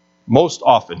 Most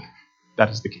often, that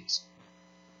is the case.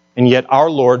 And yet our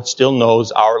Lord still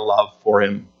knows our love for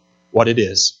him, what it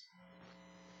is.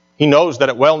 He knows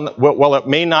that while it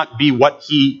may not be what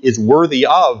he is worthy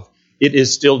of, it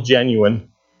is still genuine.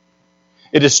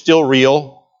 It is still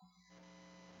real.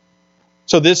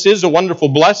 So this is a wonderful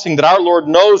blessing that our Lord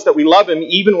knows that we love him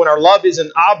even when our love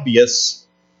isn't obvious.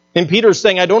 And Peter's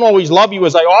saying, I don't always love you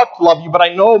as I ought to love you, but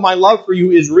I know my love for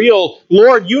you is real.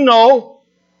 Lord, you know.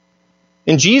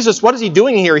 And Jesus, what is he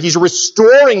doing here? He's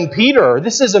restoring Peter.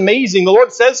 This is amazing. The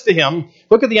Lord says to him,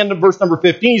 look at the end of verse number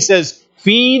 15. He says,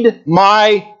 feed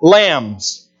my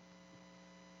lambs.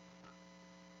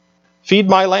 Feed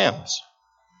my lambs.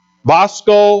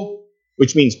 Vasco,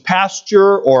 which means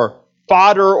pasture or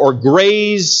fodder or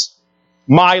graze,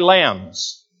 my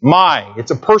lambs. My.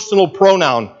 It's a personal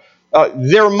pronoun.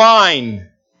 They're mine.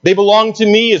 They belong to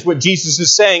me is what Jesus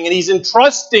is saying. And he's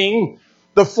entrusting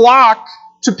the flock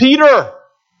to Peter.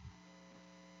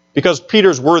 Because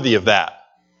Peter's worthy of that.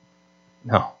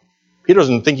 No. Peter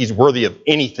doesn't think he's worthy of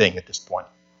anything at this point.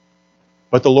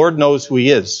 But the Lord knows who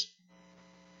he is.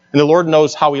 And the Lord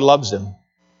knows how he loves him.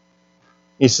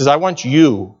 He says, I want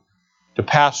you to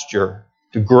pasture,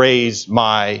 to graze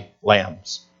my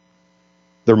lambs.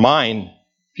 They're mine,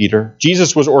 Peter.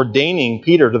 Jesus was ordaining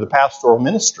Peter to the pastoral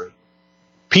ministry.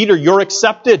 Peter, you're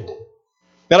accepted.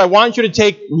 And I want you to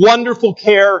take wonderful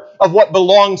care of what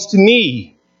belongs to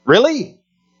me. Really?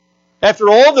 After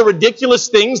all the ridiculous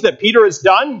things that Peter has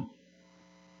done?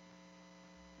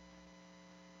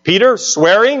 Peter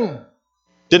swearing,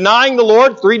 denying the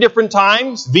Lord 3 different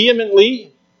times,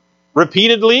 vehemently,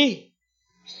 repeatedly,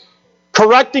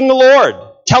 correcting the Lord,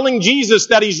 telling Jesus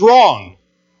that he's wrong.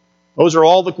 Those are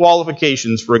all the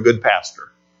qualifications for a good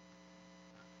pastor.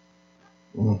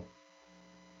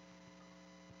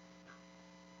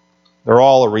 They're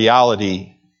all a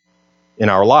reality in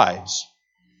our lives.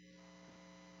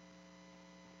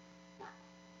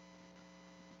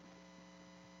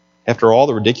 After all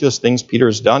the ridiculous things Peter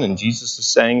has done, and Jesus is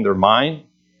saying, they're mine.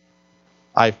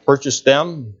 I've purchased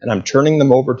them, and I'm turning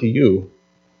them over to you.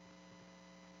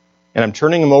 And I'm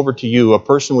turning them over to you, a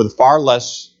person with far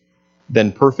less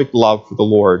than perfect love for the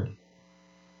Lord.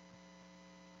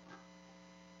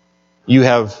 You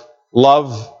have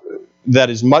love that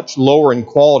is much lower in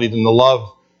quality than the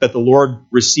love that the Lord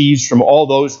receives from all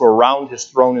those who are around his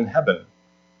throne in heaven.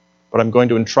 But I'm going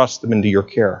to entrust them into your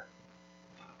care.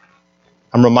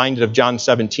 I'm reminded of John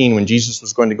 17, when Jesus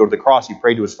was going to go to the cross. He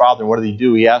prayed to his Father, and what did he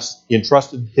do? He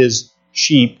entrusted his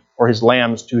sheep or his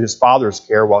lambs to his Father's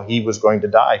care while he was going to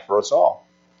die for us all.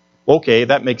 Okay,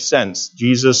 that makes sense.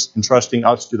 Jesus entrusting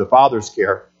us to the Father's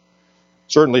care.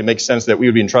 Certainly it makes sense that we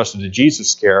would be entrusted to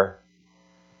Jesus' care.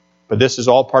 But this is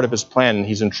all part of his plan, and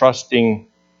he's entrusting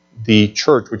the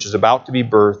church, which is about to be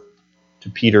birthed, to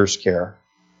Peter's care.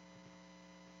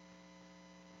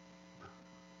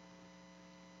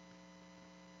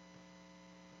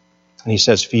 And he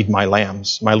says, feed my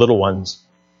lambs, my little ones,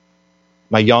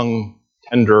 my young,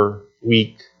 tender,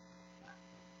 weak,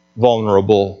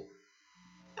 vulnerable,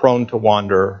 prone to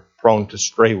wander, prone to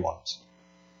stray ones.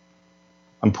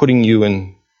 I'm putting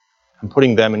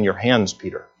them in your hands,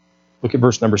 Peter. Look at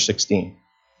verse number 16. And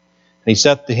he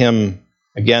said to him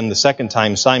again the second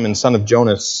time, Simon, son of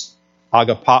Jonas,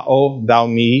 agapao thou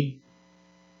me?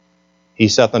 He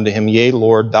saith unto him, Yea,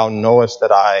 Lord, thou knowest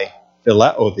that I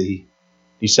phileo thee.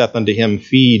 He saith unto him,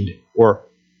 Feed, or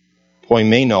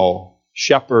poimeno,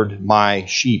 shepherd my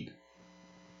sheep.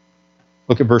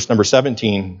 Look at verse number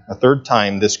 17. A third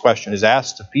time this question is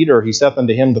asked to Peter. He saith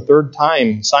unto him the third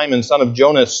time, Simon, son of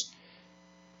Jonas,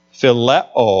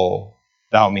 phileo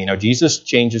thou me. Now Jesus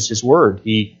changes his word.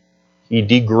 He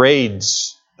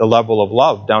degrades the level of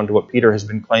love down to what Peter has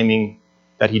been claiming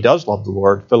that he does love the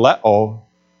Lord. Phileo.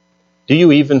 Do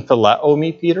you even phileo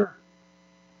me, Peter?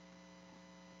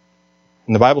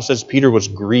 And the Bible says Peter was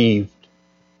grieved.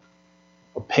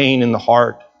 A pain in the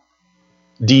heart.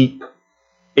 Deep,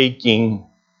 aching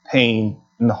pain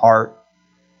in the heart.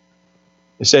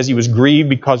 It says he was grieved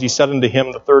because he said unto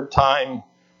him the third time,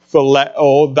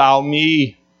 Phileo thou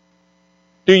me.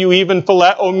 Do you even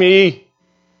phileo me?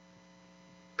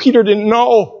 Peter didn't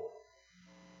know.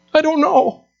 I don't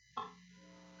know.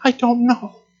 I don't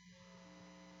know.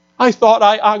 I thought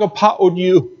I agapao'd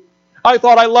you. I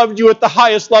thought I loved you at the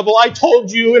highest level. I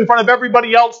told you in front of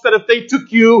everybody else that if they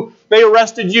took you, they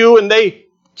arrested you, and they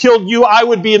killed you, I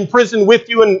would be in prison with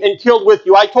you and killed with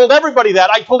you. I told everybody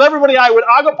that. I told everybody I would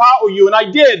agapao you, and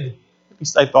I did. At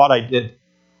least I thought I did.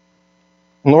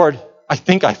 Lord, I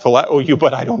think I phileo you,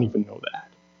 but I don't even know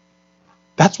that.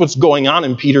 That's what's going on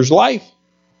in Peter's life.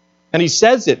 And he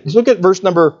says it. Look at verse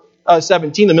number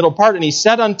 17, the middle part. And he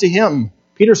said unto him,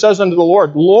 Peter says unto the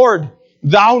Lord, Lord,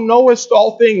 thou knowest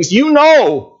all things. You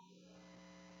know.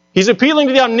 He's appealing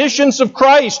to the omniscience of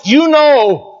Christ. You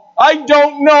know. I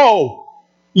don't know.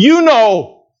 You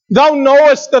know. Thou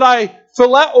knowest that I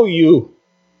phileo you.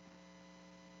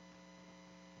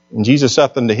 And Jesus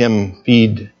saith unto him,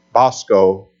 Feed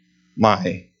Bosco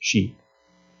my sheep.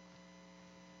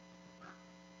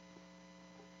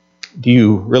 Do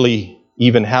you really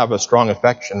even have a strong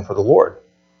affection for the Lord?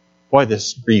 Boy,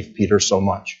 this grieved Peter so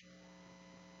much.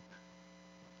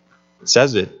 It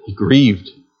says it. He grieved.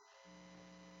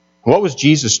 What was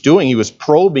Jesus doing? He was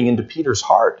probing into Peter's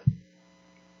heart.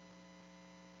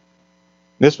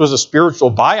 This was a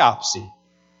spiritual biopsy.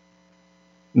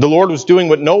 The Lord was doing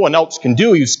what no one else can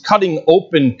do. He was cutting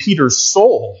open Peter's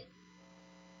soul.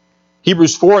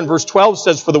 Hebrews 4 and verse 12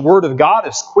 says, For the word of God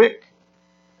is quick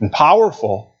and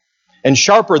powerful, and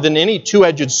sharper than any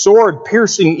two-edged sword,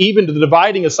 piercing even to the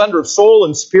dividing asunder of soul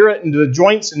and spirit, and to the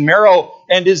joints and marrow,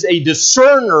 and is a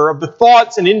discerner of the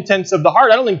thoughts and intents of the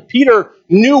heart. I don't think Peter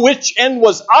knew which end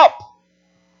was up.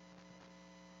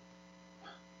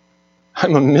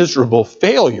 I'm a miserable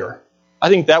failure. I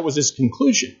think that was his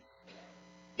conclusion.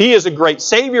 He is a great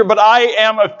Savior, but I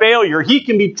am a failure. He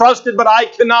can be trusted, but I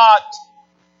cannot.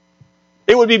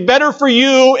 It would be better for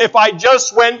you if I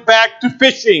just went back to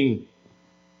fishing.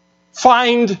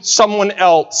 Find someone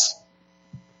else.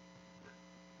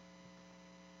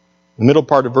 The middle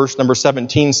part of verse number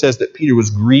 17 says that Peter was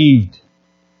grieved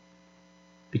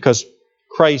because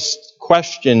Christ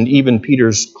questioned even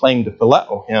Peter's claim to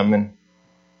phileo him, and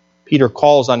Peter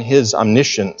calls on his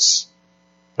omniscience.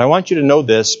 But I want you to know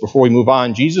this before we move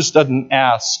on. Jesus doesn't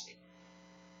ask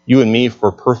you and me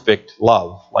for perfect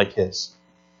love like his.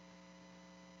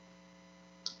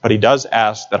 But he does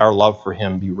ask that our love for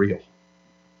him be real.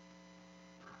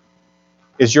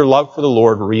 Is your love for the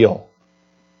Lord real?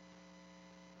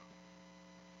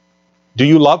 Do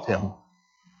you love him?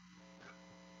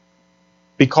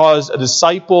 Because a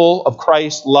disciple of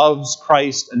Christ loves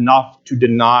Christ enough to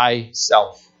deny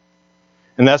self.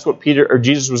 And that's what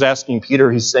Jesus was asking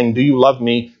Peter. He's saying, do you love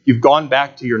me? You've gone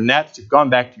back to your nets. You've gone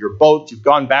back to your boats. You've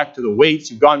gone back to the weights.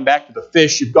 You've gone back to the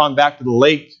fish. You've gone back to the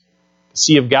lake, the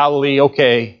Sea of Galilee.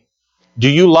 Okay. Do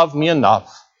you love me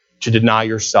enough to deny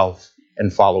yourself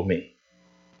and follow me?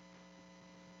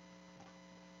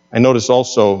 I notice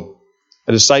also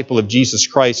a disciple of Jesus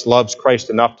Christ loves Christ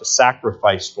enough to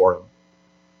sacrifice for him.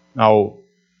 Now,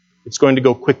 it's going to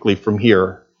go quickly from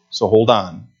here, so hold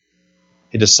on.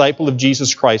 A disciple of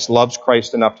Jesus Christ loves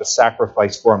Christ enough to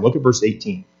sacrifice for him. Look at verse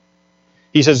 18.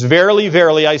 He says, Verily,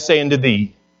 verily, I say unto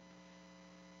thee.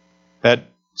 That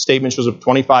statement shows up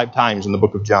 25 times in the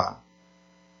book of John.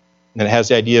 And it has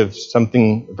the idea of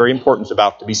something very important is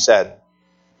about to be said.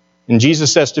 And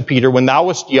Jesus says to Peter, When thou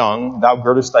wast young, thou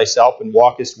girdest thyself and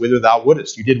walkest whither thou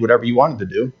wouldest. You did whatever you wanted to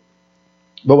do.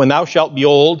 But when thou shalt be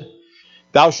old,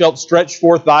 thou shalt stretch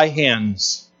forth thy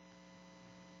hands.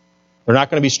 They're not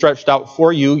going to be stretched out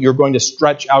for you. You're going to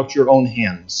stretch out your own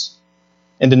hands.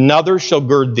 And another shall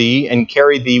gird thee and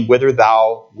carry thee whither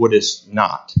thou wouldest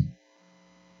not.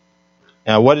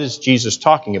 Now, what is Jesus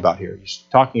talking about here? He's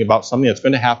talking about something that's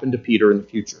going to happen to Peter in the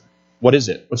future. What is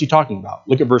it? What's he talking about?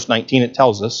 Look at verse 19. It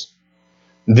tells us,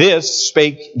 This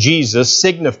spake Jesus,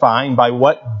 signifying by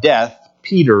what death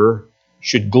Peter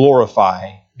should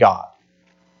glorify God.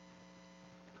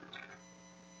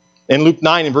 In Luke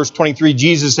 9 and verse 23,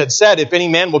 Jesus had said, if any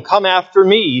man will come after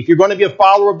me, if you're going to be a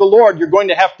follower of the Lord, you're going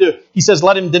to have to, he says,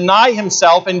 let him deny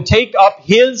himself and take up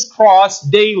his cross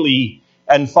daily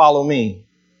and follow me.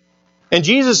 And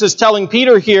Jesus is telling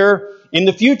Peter here, in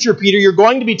the future, Peter, you're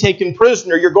going to be taken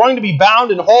prisoner. You're going to be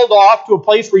bound and hauled off to a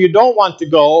place where you don't want to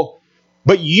go.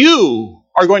 But you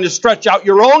are going to stretch out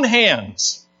your own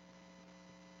hands.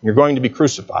 You're going to be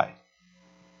crucified.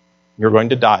 You're going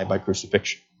to die by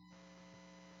crucifixion.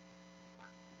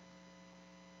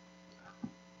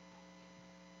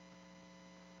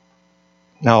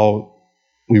 Now,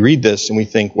 we read this and we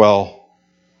think, well,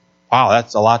 wow,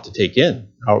 that's a lot to take in.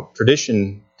 Now,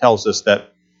 tradition tells us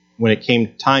that when it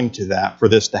came time to that, for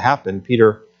this to happen,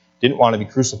 Peter didn't want to be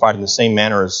crucified in the same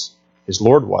manner as his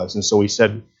Lord was. And so he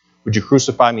said, would you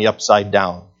crucify me upside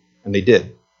down? And they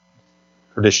did.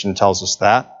 Tradition tells us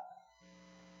that.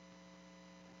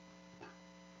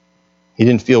 He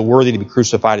didn't feel worthy to be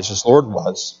crucified as his Lord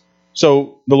was.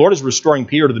 So the Lord is restoring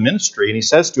Peter to the ministry, and he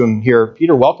says to him here,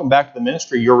 Peter, welcome back to the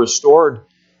ministry. You're restored.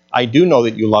 I do know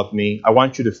that you love me. I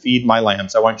want you to feed my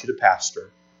lambs. I want you to pasture.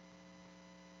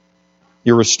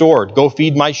 You're restored. Go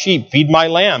feed my sheep. Feed my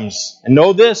lambs. And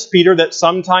know this, Peter, that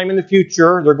sometime in the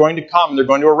future, they're going to come, and they're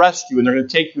going to arrest you, and they're going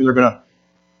to take you, and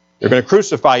they're going to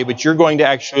crucify you, but you're going to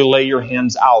actually lay your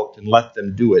hands out and let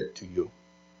them do it to you.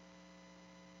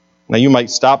 Now you might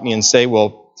stop me and say,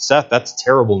 well, Seth, that's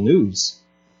terrible news.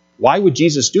 Why would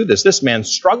Jesus do this? This man's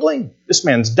struggling. This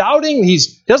man's doubting. He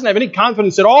doesn't have any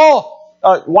confidence at all.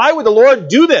 Why would the Lord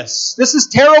do this? This is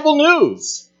terrible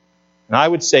news. And I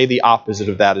would say the opposite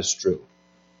of that is true.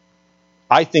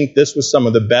 I think this was some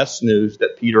of the best news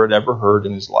that Peter had ever heard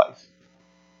in his life.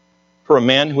 For a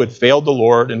man who had failed the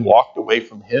Lord and walked away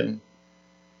from him,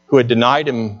 who had denied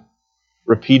him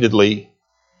repeatedly,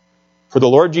 for the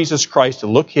Lord Jesus Christ to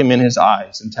look him in his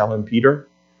eyes and tell him, Peter,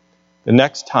 the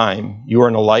next time you are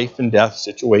in a life and death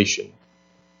situation,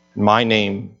 and my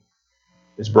name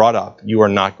is brought up, you are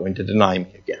not going to deny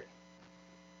me again.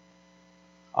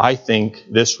 I think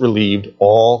this relieved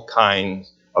all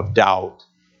kinds of doubt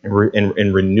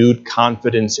and renewed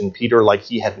confidence in Peter like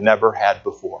he had never had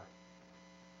before.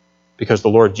 Because the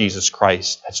Lord Jesus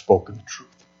Christ had spoken the truth.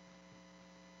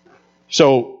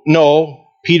 So, no,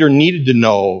 Peter needed to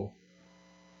know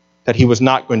that he was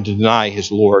not going to deny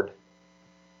his Lord.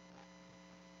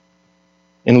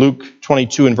 In Luke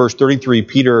 22 and verse 33,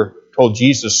 Peter told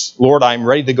Jesus, Lord, I am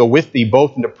ready to go with thee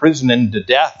both into prison and to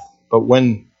death. But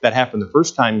when that happened the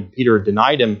first time, Peter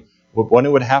denied him. But when it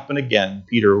would happen again,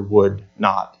 Peter would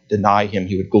not deny him.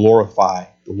 He would glorify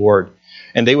the Lord.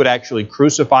 And they would actually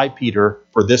crucify Peter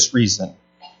for this reason,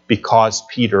 because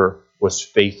Peter was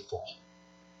faithful.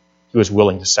 He was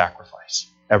willing to sacrifice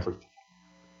everything.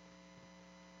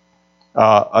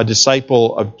 A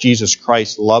disciple of Jesus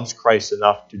Christ loves Christ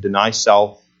enough to deny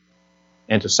self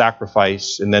and to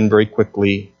sacrifice, and then very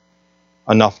quickly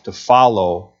enough to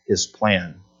follow his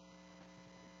plan.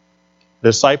 The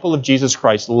disciple of Jesus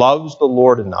Christ loves the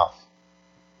Lord enough.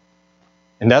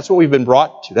 And that's what we've been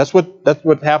brought to. That's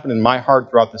what happened in my heart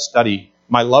throughout the study.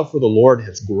 My love for the Lord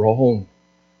has grown.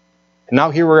 And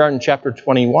now here we are in chapter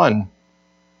 21.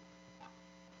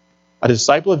 A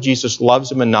disciple of Jesus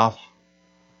loves him enough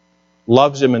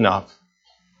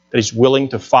that he's willing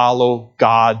to follow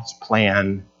God's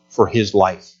plan for his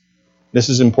life. This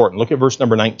is important. Look at verse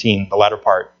number 19, the latter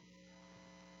part.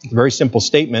 It's a very simple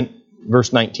statement.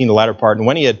 Verse 19, the latter part. And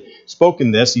when he had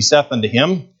spoken this, he saith unto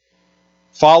him,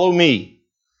 follow me.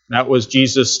 That was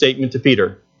Jesus' statement to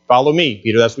Peter. Follow me,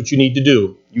 Peter. That's what you need to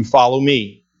do. You follow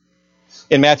me.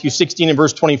 In Matthew 16 and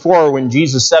verse 24, when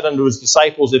Jesus said unto his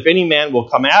disciples, if any man will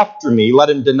come after me, let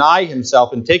him deny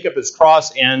himself and take up his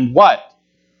cross and what?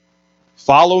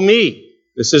 Follow me.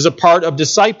 This is a part of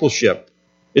discipleship.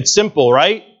 It's simple,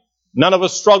 right? None of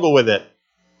us struggle with it.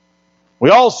 We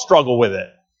all struggle with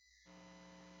it.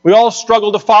 We all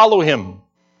struggle to follow him.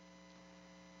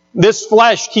 This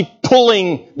flesh keeps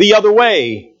pulling the other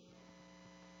way.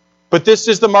 But this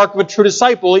is the mark of a true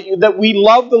disciple, that we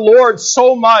love the Lord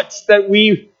so much that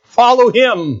we follow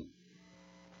him.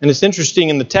 And it's interesting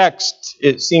in the text,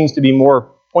 it seems to be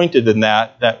more pointed than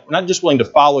that we're not just willing to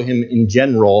follow him in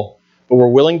general, but we're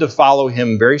willing to follow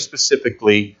him very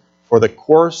specifically for the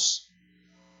course,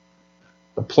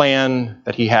 the plan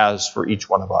that he has for each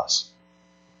one of us.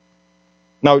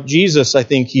 Now, Jesus, I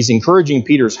think he's encouraging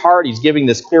Peter's heart. He's giving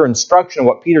this clear instruction of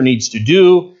what Peter needs to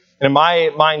do. And in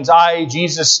my mind's eye,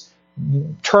 Jesus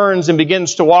turns and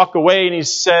begins to walk away, and he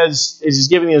says, as he's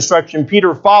giving the instruction,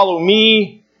 Peter, follow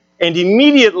me. And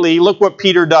immediately, look what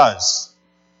Peter does.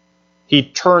 He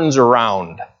turns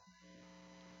around.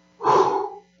 The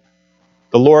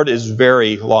Lord is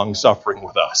very long-suffering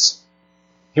with us.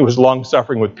 He was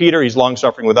long-suffering with Peter. He's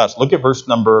long-suffering with us. Look at verse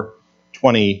number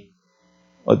 20.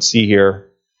 Let's see here.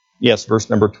 Yes, verse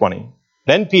number 20.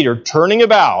 Then Peter, turning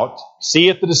about,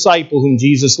 seeth the disciple whom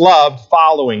Jesus loved,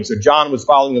 following. So John was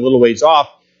following a little ways off,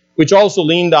 which also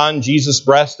leaned on Jesus'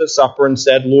 breast at supper and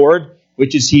said, Lord,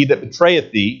 which is he that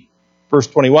betrayeth thee? Verse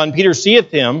 21, Peter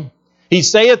seeth him. He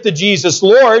saith to Jesus,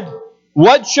 Lord,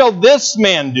 what shall this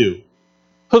man do?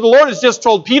 So the Lord has just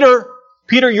told Peter,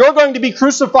 Peter, you're going to be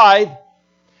crucified.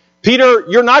 Peter,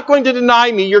 you're not going to deny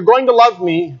me. You're going to love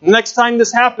me. Next time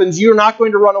this happens, you're not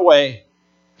going to run away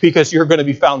because you're going to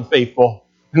be found faithful.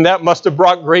 And that must have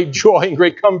brought great joy and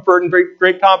great comfort and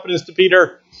great confidence to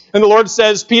Peter. And the Lord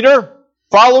says, Peter,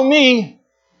 follow me.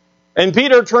 And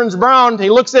Peter turns around. He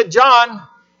looks at John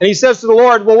and he says to the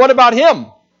Lord, well, what about him?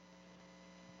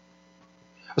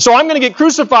 So I'm going to get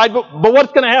crucified, but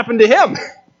what's going to happen to him?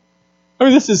 I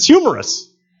mean, this is humorous.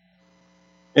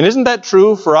 And isn't that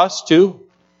true for us too?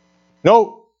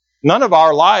 No, none of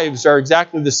our lives are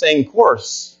exactly the same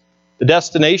course. The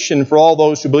destination for all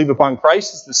those who believe upon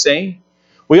Christ is the same.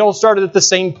 We all started at the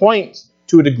same point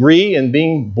to a degree in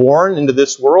being born into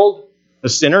this world, a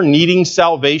sinner, needing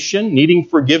salvation, needing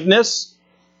forgiveness.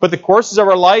 But the courses of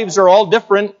our lives are all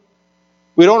different.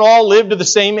 We don't all live to the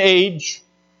same age.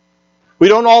 We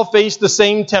don't all face the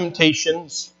same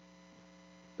temptations,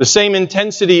 the same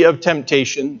intensity of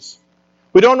temptations.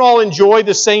 We don't all enjoy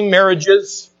the same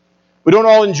marriages. We don't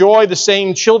all enjoy the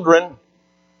same children.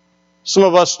 Some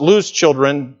of us lose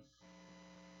children.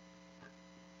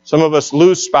 Some of us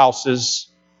lose spouses.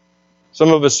 Some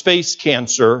of us face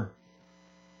cancer.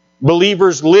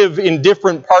 Believers live in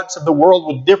different parts of the world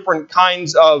with different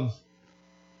kinds of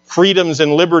freedoms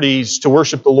and liberties to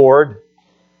worship the Lord.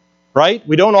 Right?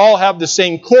 We don't all have the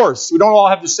same course. We don't all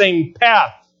have the same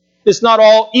path. It's not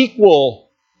all equal.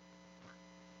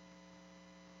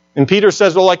 And Peter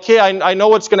says, well, okay, I know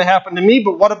what's going to happen to me,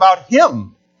 but what about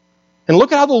him? And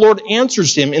look at how the Lord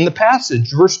answers him in the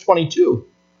passage, verse 22.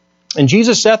 And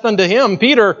Jesus saith unto him,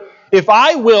 Peter, if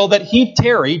I will that he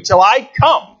tarry till I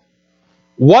come,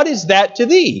 what is that to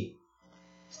thee?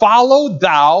 Follow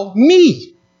thou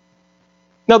me.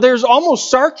 Now there's almost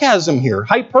sarcasm here.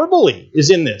 Hyperbole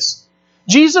is in this.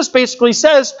 Jesus basically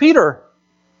says, Peter,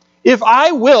 if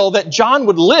I will that John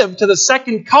would live to the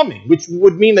second coming, which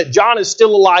would mean that John is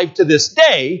still alive to this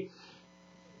day,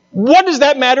 what does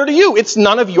that matter to you? It's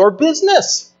none of your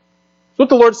business. That's what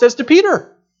the Lord says to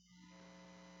Peter.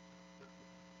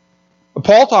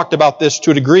 Paul talked about this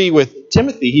to a degree with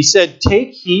Timothy. He said,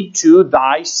 take heed to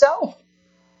thyself.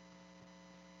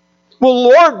 Well,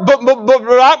 Lord, but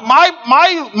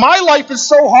my life is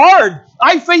so hard.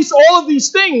 I face all of these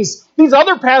things. These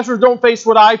other pastors don't face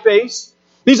what I face.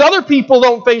 These other people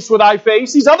don't face what I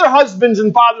face. These other husbands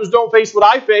and fathers don't face what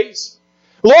I face.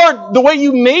 Lord, the way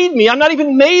you made me, I'm not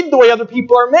even made the way other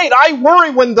people are made. I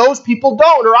worry when those people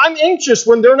don't, or I'm anxious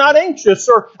when they're not anxious,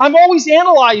 or I'm always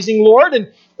analyzing, Lord.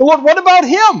 And Lord, what about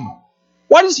him?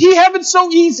 Why does he have it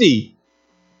so easy?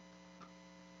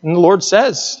 And the Lord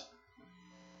says,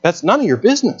 that's none of your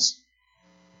business.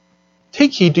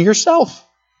 Take heed to yourself.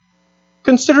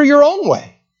 Consider your own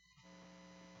way.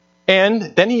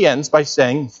 And then he ends by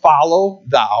saying, follow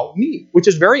thou me, which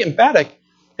is very emphatic.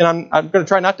 And I'm going to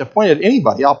try not to point at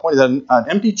anybody. I'll point at an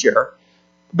empty chair.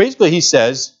 Basically, he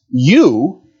says,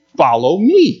 you follow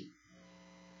me.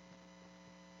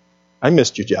 I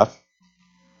missed you, Jeff.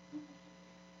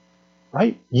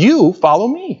 Right? You follow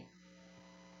me.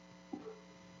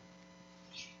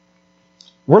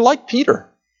 We're like Peter.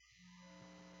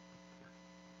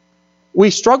 We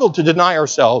struggle to deny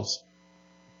ourselves.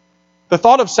 The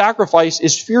thought of sacrifice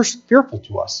is fearful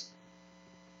to us.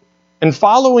 And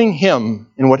following him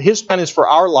in what his plan is for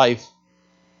our life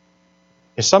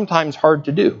is sometimes hard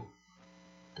to do.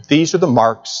 But these are the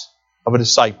marks of a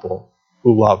disciple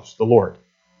who loves the Lord.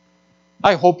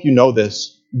 I hope you know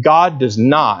this. God does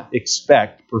not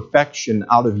expect perfection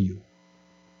out of you,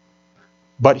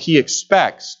 but he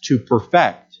expects to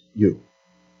perfect you.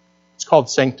 It's called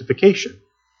sanctification.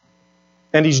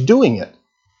 And he's doing it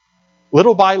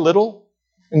little by little.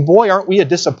 And boy, aren't we a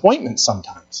disappointment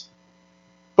sometimes.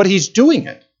 But he's doing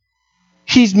it.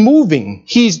 He's moving.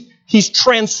 He's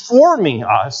transforming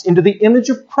us into the image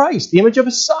of Christ, the image of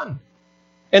his Son.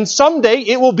 And someday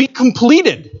it will be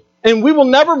completed. And we will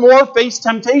never more face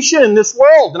temptation in this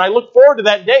world. And I look forward to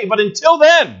that day. But until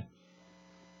then,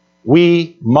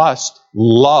 we must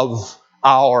love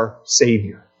our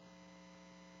Savior.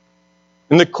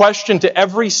 And the question to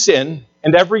every sin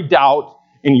and every doubt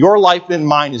in your life and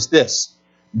mine is this.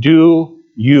 Do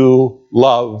you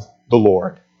love the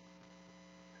Lord?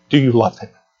 Do you love Him?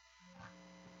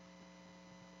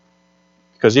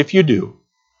 Because if you do,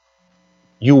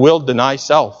 you will deny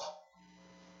self.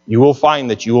 You will find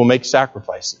that you will make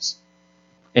sacrifices.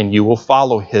 And you will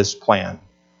follow His plan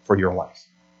for your life.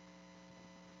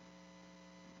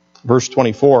 Verse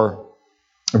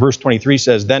 23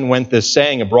 says, Then went this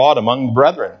saying abroad among the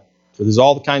brethren. So there's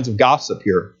all the kinds of gossip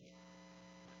here.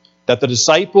 That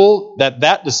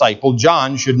that disciple,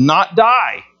 John, should not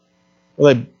die.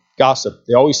 Well, they gossip.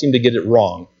 They always seem to get it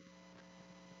wrong.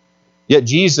 Yet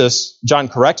Jesus, John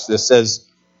corrects this, says,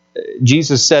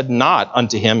 Jesus said not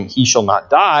unto him, He shall not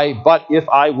die, but if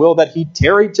I will that he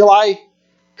tarry till I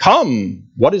come.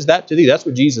 What is that to thee? That's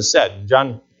what Jesus said.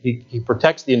 John, he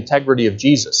protects the integrity of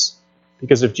Jesus.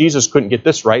 Because if Jesus couldn't get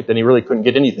this right, then he really couldn't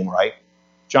get anything right.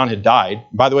 John had died.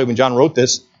 By the way, when John wrote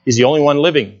this, he's the only one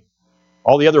living.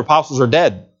 All the other apostles are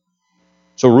dead.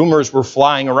 So rumors were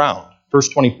flying around. Verse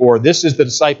 24, This is the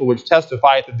disciple which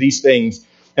testifieth of these things,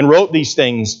 and wrote these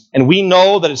things, and we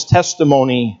know that his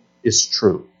testimony is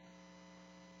true.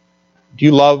 Do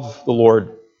you love the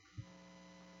Lord?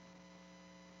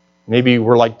 Maybe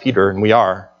we're like Peter, and we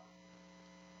are.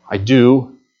 I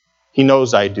do. He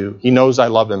knows I do. He knows I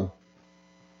love Him.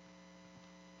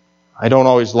 I don't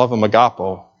always love Him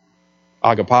agapao,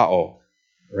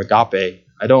 or agape.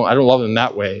 I don't love Him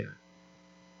that way.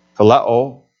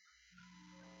 Phileo.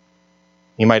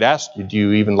 He might ask you, do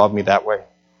you even love me that way?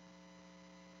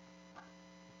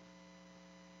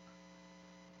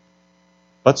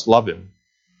 Let's love Him.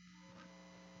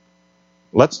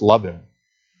 Let's love Him.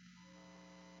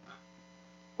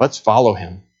 Let's follow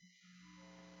Him.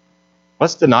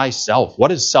 Let's deny self.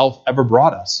 What has self ever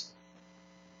brought us?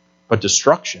 But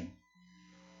destruction.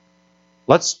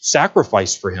 Let's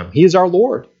sacrifice for Him. He is our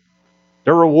Lord.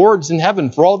 There are rewards in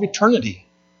heaven for all of eternity.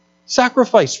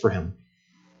 Sacrifice for Him.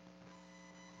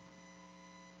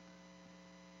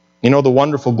 You know, the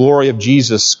wonderful glory of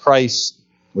Jesus Christ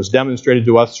was demonstrated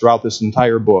to us throughout this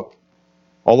entire book,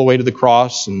 all the way to the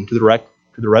cross and to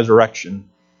the resurrection.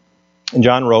 And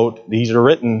John wrote, These are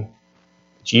written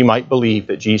that ye might believe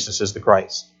that Jesus is the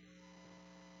Christ.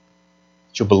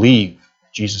 That you'll believe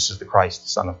that Jesus is the Christ, the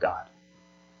Son of God.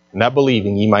 And that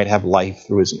believing ye might have life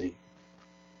through His name.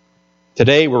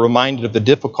 Today we're reminded of the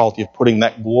difficulty of putting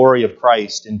that glory of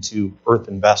Christ into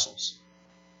earthen vessels.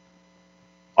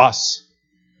 Us.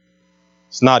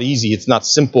 It's not easy. It's not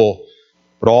simple.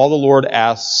 But all the Lord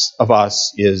asks of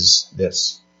us is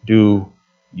this. Do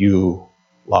you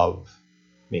love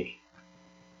me?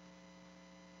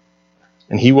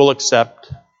 And He will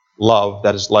accept love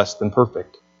that is less than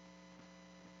perfect.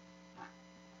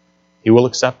 He will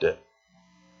accept it.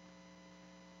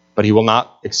 But He will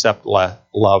not accept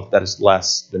love that is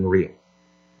less than real.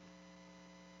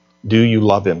 Do you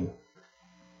love Him?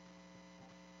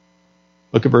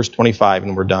 Look at verse 25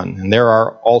 and we're done. And there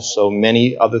are also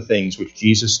many other things which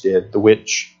Jesus did, the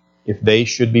which, if they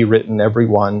should be written every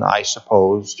one, I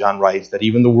suppose, John writes, that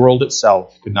even the world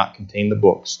itself could not contain the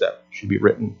books that should be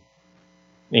written.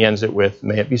 And he ends it with,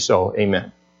 May it be so,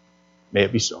 amen. May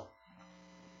it be so.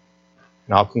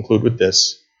 And I'll conclude with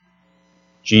this.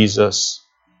 Jesus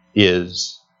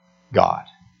is God.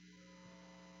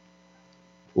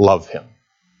 Love Him.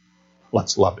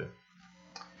 Let's love Him.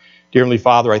 Dear Heavenly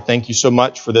Father, I thank You so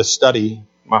much for this study.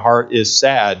 My heart is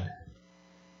sad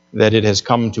that it has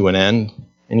come to an end,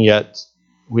 and yet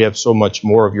we have so much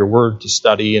more of Your Word to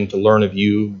study and to learn of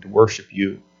You, to worship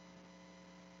You.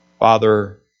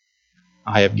 Father,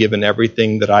 I have given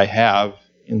everything that I have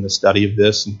in the study of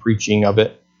this and preaching of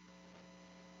it.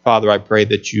 Father, I pray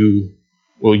that You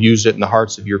will use it in the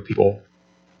hearts of Your people.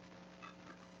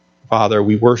 Father,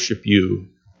 we worship You.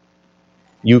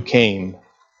 You came.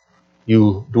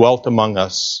 You dwelt among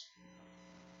us.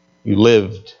 You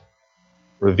lived,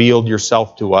 revealed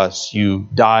Yourself to us. You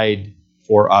died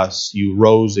for us. You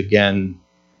rose again.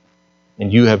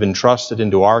 And You have entrusted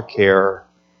into our care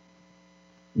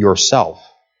Yourself,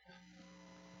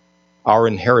 our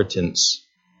inheritance,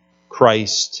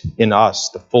 Christ in us,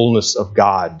 the fullness of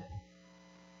God.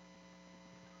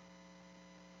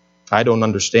 I don't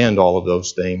understand all of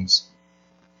those things.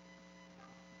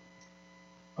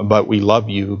 But we love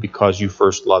You because You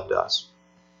first loved us.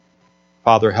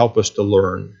 Father, help us to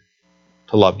learn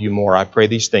to love You more. I pray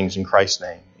these things in Christ's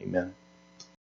name. Amen.